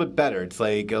like a little bit better. It's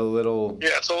like a little. Yeah,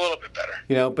 it's a little bit better.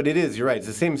 You know, but it is. You're right. It's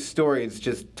the same story. It's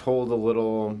just told a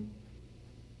little.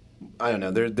 I don't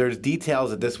know. There's details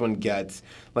that this one gets.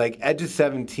 Like Edge of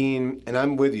 17, and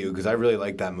I'm with you because I really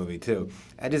like that movie too.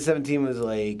 Edge of 17 was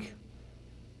like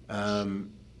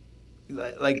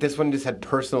this one just had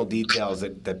personal details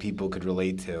that people could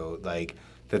relate to, like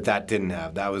that didn't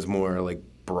have. That was more like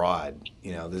broad.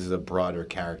 You know, this is a broader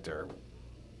character.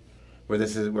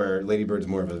 Where Lady Bird's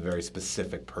more of a very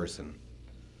specific person.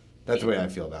 That's the way I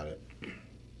feel about it.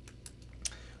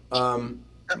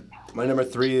 My number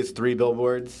 3 is 3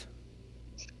 Billboards.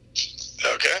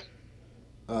 Okay.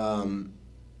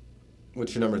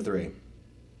 What's your number 3?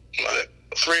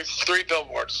 Three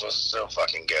Billboards was so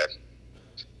fucking good.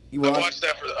 I watched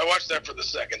that for the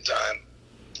second time.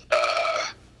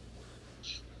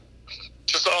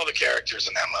 Just all the characters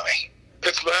in that movie.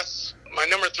 My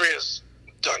number 3 is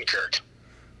Dunkirk.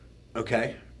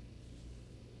 Okay.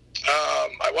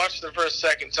 I watched it for a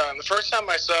second time. The first time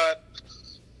I saw it,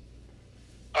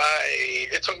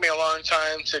 it took me a long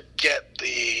time to get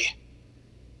the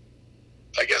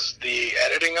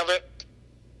editing of it,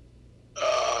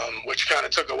 which kind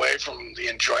of took away from the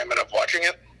enjoyment of watching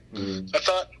it. I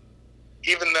thought,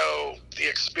 even though the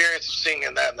experience of seeing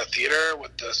that in the theater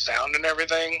with the sound and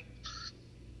everything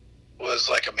was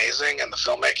like amazing, and the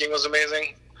filmmaking was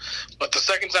amazing, but the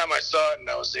second time I saw it and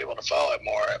I was able to follow it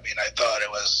more, I mean, I thought it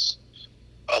was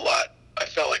a lot. I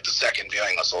felt like the second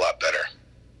viewing was a lot better,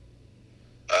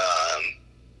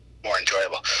 more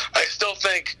enjoyable. I still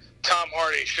think Tom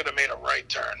Hardy should have made a right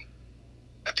turn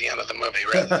at the end of the movie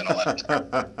rather than a left turn.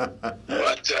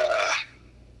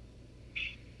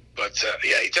 But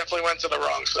yeah, he definitely went to the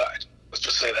wrong side. Let's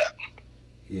just say that.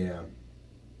 Yeah.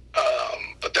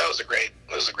 But that was a great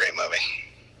movie.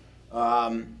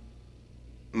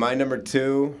 My number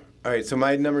two. All right, so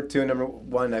my number two and number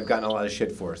one, I've gotten a lot of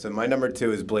shit for. So my number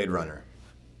two is Blade Runner.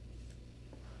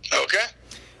 Okay.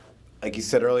 Like you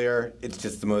said earlier, it's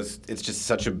just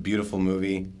such a beautiful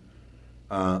movie.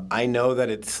 I know that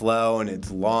it's slow and it's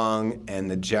long, and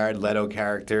the Jared Leto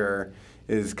character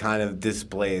is kind of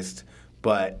displaced,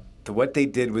 but what they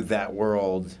did with that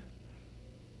world,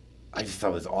 I just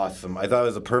thought was awesome. I thought it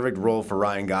was a perfect role for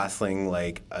Ryan Gosling,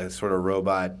 like a sort of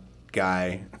robot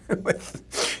guy with,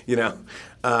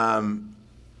 and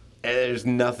there's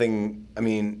nothing, I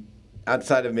mean,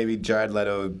 outside of maybe Jared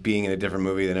Leto being in a different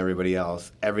movie than everybody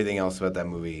else, everything else about that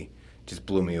movie just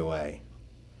blew me away.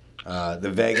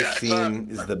 The Vegas scene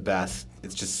is the best.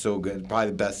 It's just so good. Probably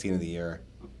the best scene of the year.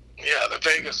 Yeah, the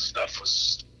Vegas stuff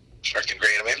was freaking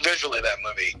great. I mean, visually, that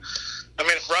movie. I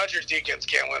mean, if Roger Deakins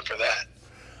can't win for that.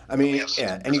 I mean,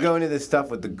 yeah. And you go into this stuff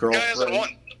with the girlfriend. The guy hasn't won.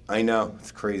 I know.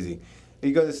 It's crazy.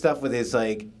 You go to stuff with his,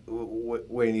 like,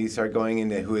 when you start going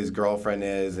into who his girlfriend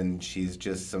is, and she's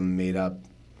just some made-up,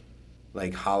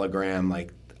 like, hologram.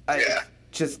 Like,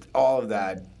 just all of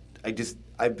that. I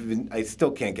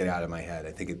still can't get it out of my head.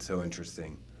 I think it's so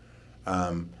interesting.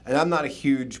 And I'm not a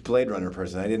huge Blade Runner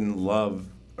person. I didn't love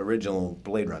original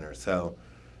Blade Runner. So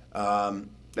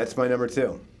that's my number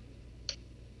two.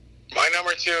 My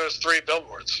number two is Three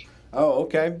Billboards. Oh,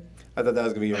 okay. I thought that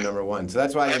was going to be your number one. So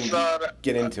that's why I didn't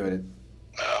get into it.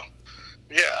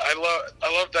 Yeah, I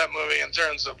love that movie in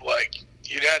terms of, like,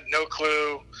 you had no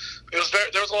clue. There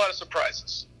was a lot of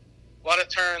surprises. A lot of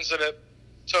turns that it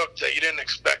took that you didn't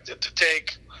expect it to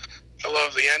take. I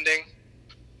love the ending.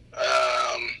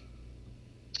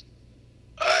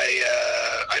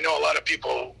 I know a lot of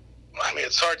people, I mean,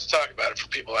 it's hard to talk about it for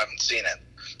people who haven't seen it,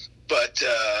 but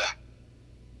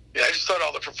yeah, I just thought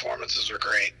all the performances were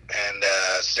great, and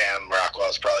Sam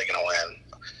Rockwell's probably going to win,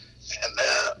 and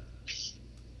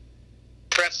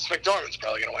Frances McDormand's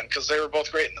probably going to win because they were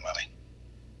both great in the movie.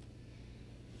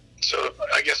 So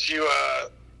I guess you,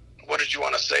 what did you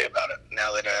want to say about it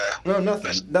now that... No,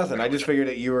 nothing. I just figured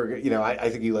that you were, I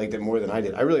think you liked it more than I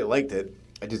did. I really liked it.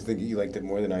 I just think you liked it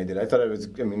more than I did. I thought it was,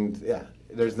 I mean, yeah,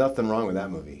 there's nothing wrong with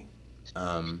that movie.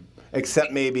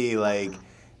 Except maybe, like,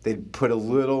 they'd put a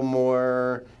little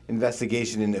more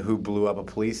investigation into who blew up a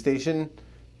police station.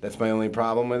 That's my only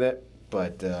problem with it.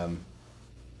 But,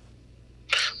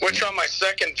 which on my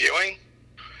second viewing,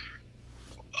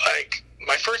 like,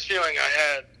 my first viewing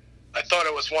I thought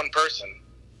it was one person.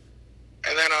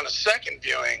 And then on a second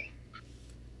viewing,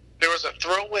 there was a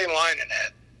throwaway line in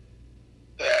it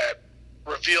that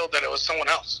revealed that it was someone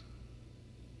else.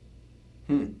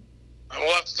 And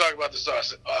we'll have to talk about this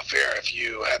off air if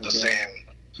you had the same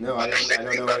understanding.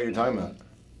 I don't know what you're talking about.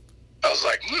 I was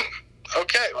like,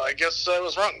 okay, well, I guess I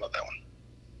was wrong about that one.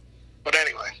 But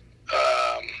anyway,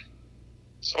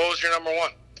 so what was your number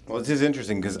one? Well, it's just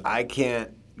interesting because I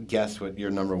can't guess what your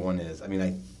number one is. I mean,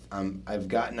 I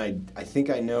think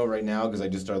I know right now because I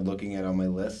just started looking at it on my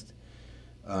list.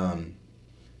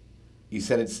 You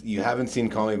said you haven't seen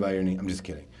Call Me by Your Name. I'm just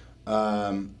kidding.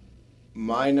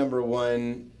 My number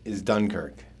one is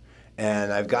Dunkirk,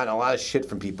 and I've gotten a lot of shit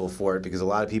from people for it because a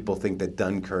lot of people think that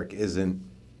Dunkirk isn't.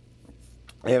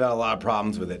 They have had a lot of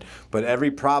problems with it, but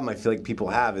every problem I feel like people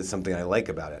have is something I like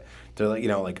about it. They're like,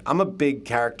 like I'm a big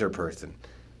character person,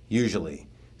 usually.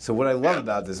 So what I love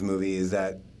about this movie is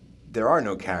that there are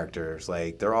no characters.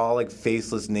 Like, they're all, like,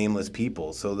 faceless, nameless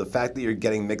people. So the fact that you're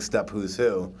getting mixed up who's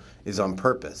who is on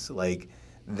purpose. Like,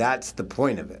 that's the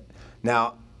point of it.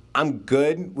 Now, I'm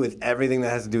good with everything that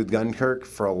has to do with Dunkirk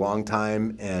for a long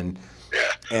time. And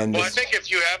well, I think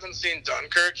if you haven't seen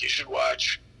Dunkirk, you should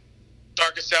watch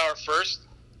Darkest Hour first.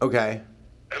 Okay.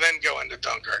 And then go into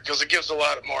Dunkirk, because it gives a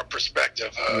lot more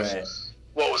perspective of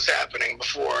what was happening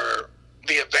before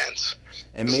the events.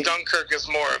 And Dunkirk is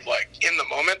more of, like, in the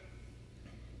moment.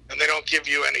 And they don't give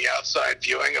you any outside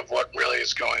viewing of what really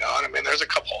is going on. I mean, there's a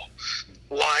couple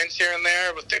lines here and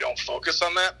there, but they don't focus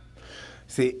on that.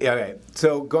 See, okay.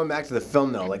 So going back to the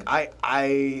film though, like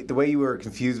the way you were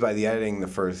confused by the editing the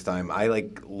first time, I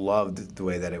like loved the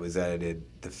way that it was edited.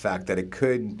 The fact that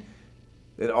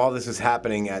that all this was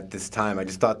happening at this time, I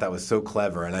just thought that was so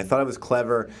clever, and I thought it was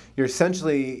clever. You're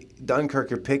essentially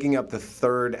Dunkirk. You're picking up the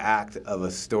third act of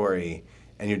a story,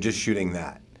 and you're just shooting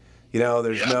that. You know,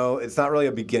 there's it's not really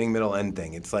a beginning, middle, end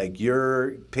thing. It's like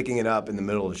you're picking it up in the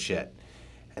middle of shit,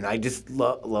 and I just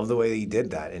love the way that you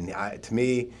did that. And to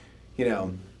me. You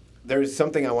know, there's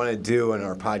something I want to do in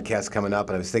our podcast coming up,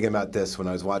 and I was thinking about this when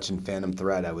I was watching Phantom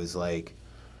Thread. I was like,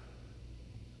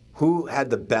 who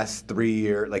had the best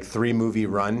 3 movie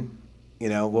run? You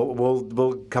know,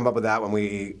 we'll come up with that when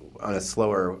we on a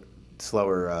slower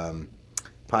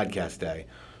podcast day.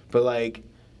 But like,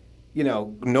 you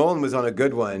know, Nolan was on a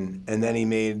good one, and then he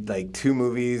made like 2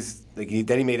 movies. Then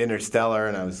he made Interstellar,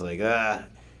 and I was like, ah.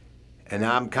 And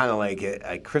I'm kind of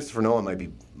like Christopher Nolan might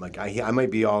be like I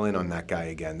might be all in on that guy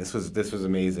again. This was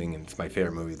amazing, and it's my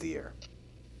favorite movie of the year.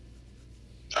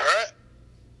 All right.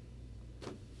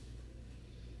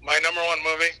 My number 1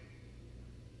 movie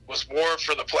was War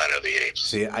for the Planet of the Apes.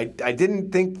 See, I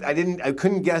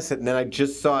couldn't guess it, and then I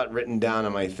just saw it written down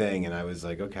on my thing, and I was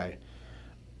like, okay,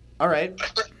 all right.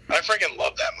 I freaking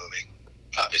love that movie.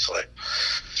 Obviously,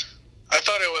 I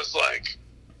thought it was like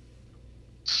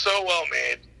so well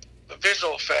made. The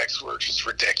visual effects were just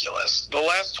ridiculous. The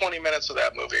last 20 minutes of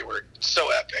that movie were so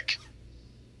epic.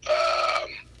 I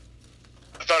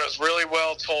thought it was really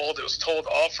well told. It was told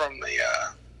all from the...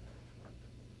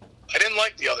 I didn't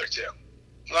like the other 2.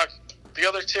 The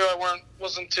other 2 I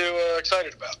wasn't too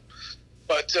excited about.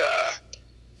 But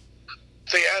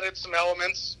they added some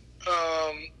elements,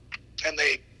 and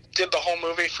they did the whole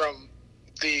movie from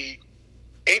the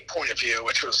ape point of view,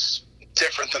 which was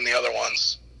different than the other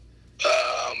ones.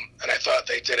 And I thought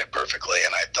they did it perfectly,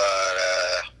 and I thought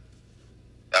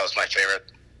that was my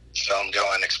favorite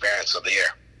film-going experience of the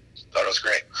year. Thought it was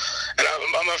great, and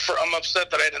I'm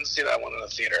upset that I didn't see that one in the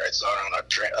theater. I saw it on a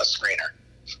screener,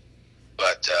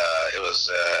 but it was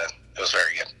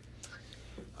very good.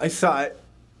 I saw it.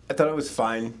 I thought it was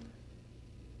fine.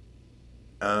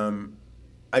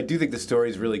 I do think the story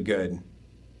is really good,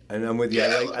 and I'm with you.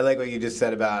 Yeah. I like what you just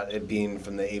said about it being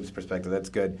from the apes' perspective. That's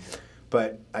good.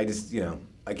 But I just,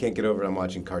 I can't get over it. I'm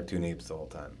watching cartoon apes the whole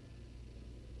time.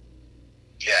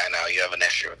 Yeah, I know you have an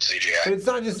issue with CGI. But it's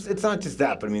not just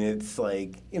that. But I mean, it's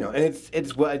like, and it's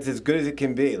as good as it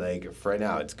can be. Like for right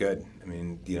now, it's good. I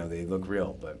mean, they look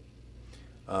real. But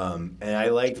and I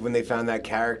liked when they found that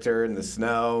character in the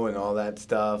snow and all that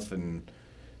stuff. And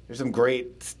there's some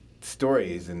great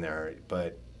stories in there.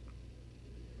 But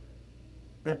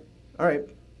yeah, all right.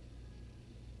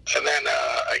 And then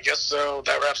I guess so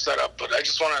that wraps that up. But I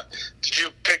just want to... Did you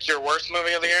pick your worst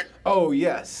movie of the year? Oh,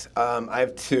 yes. I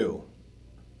have 2.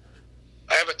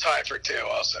 I have a tie for 2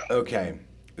 also. Okay.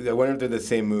 I wonder if they're the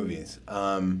same movies.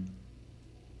 I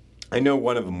know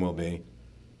one of them will be.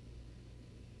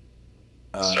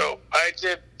 So I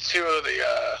did 2 of the...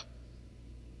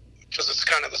 Because it's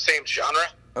kind of the same genre.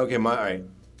 Okay,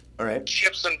 all right.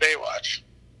 Chips and Baywatch.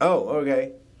 Oh,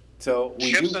 okay. So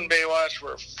Chips and Baywatch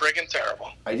were friggin'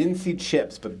 terrible. I didn't see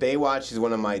Chips, but Baywatch is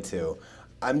one of my 2.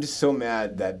 I'm just so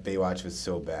mad that Baywatch was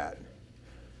so bad.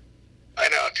 I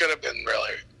know, it could have been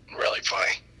really, really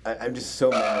funny. I'm just so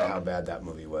mad at how bad that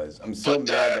movie was. I'm so mad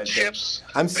that Chips.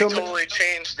 They totally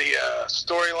changed the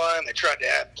storyline. They tried to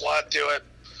add plot to it.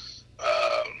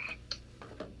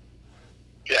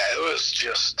 Yeah, it was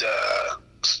just.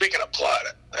 Speaking of plot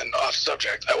and off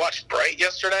subject, I watched Bright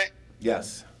yesterday.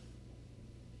 Yes.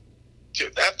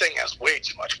 Dude, that thing has way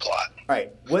too much plot. All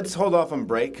right, let's hold off on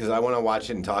Bright because I want to watch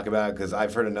it and talk about it because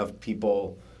I've heard enough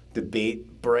people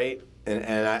debate Bright, and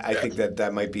I think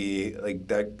that might be like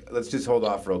that. Let's just hold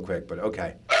off real quick, but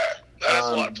okay. All right, that's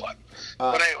a lot of plot.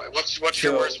 But anyway, what's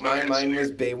your worst movie? Mine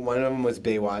was one of them was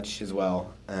Baywatch as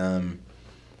well, and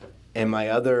my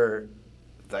other,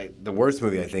 the worst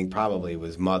movie I think probably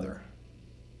was Mother.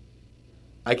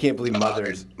 I can't believe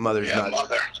Mother's not.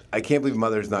 Mother. I can't believe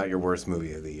Mother's not your worst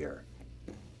movie of the year.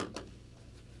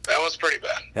 That was pretty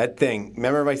bad. That thing.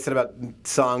 Remember what I said about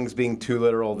songs being too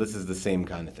literal? This is the same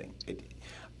kind of thing.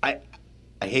 I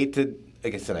hate to,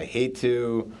 like I said, I hate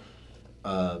to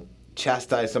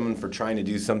chastise someone for trying to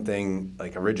do something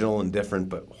like original and different,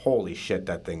 but holy shit,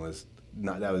 that thing was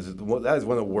not. That was one of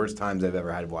the worst times I've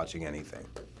ever had watching anything.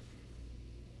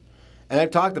 And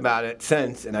I've talked about it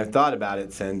since, and I've thought about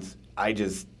it since. I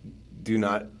just do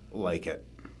not like it.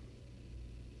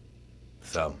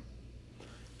 So,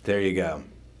 there you go.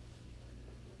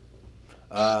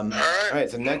 All right.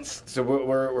 So next,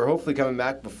 we're hopefully coming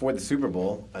back before the Super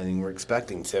Bowl. I think we're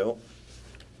expecting to.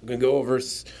 We're gonna go over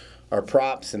our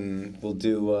props, and we'll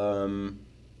do.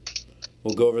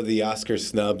 We'll go over the Oscar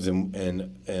snubs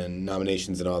and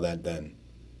nominations and all that then.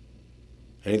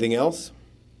 Anything else?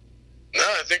 No,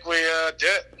 I think we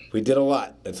did. We did a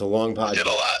lot. It's a long podcast. We did a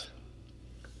lot.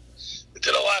 We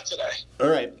did a lot today. All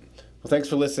right. Well, thanks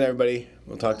for listening, everybody.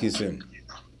 We'll talk to you soon.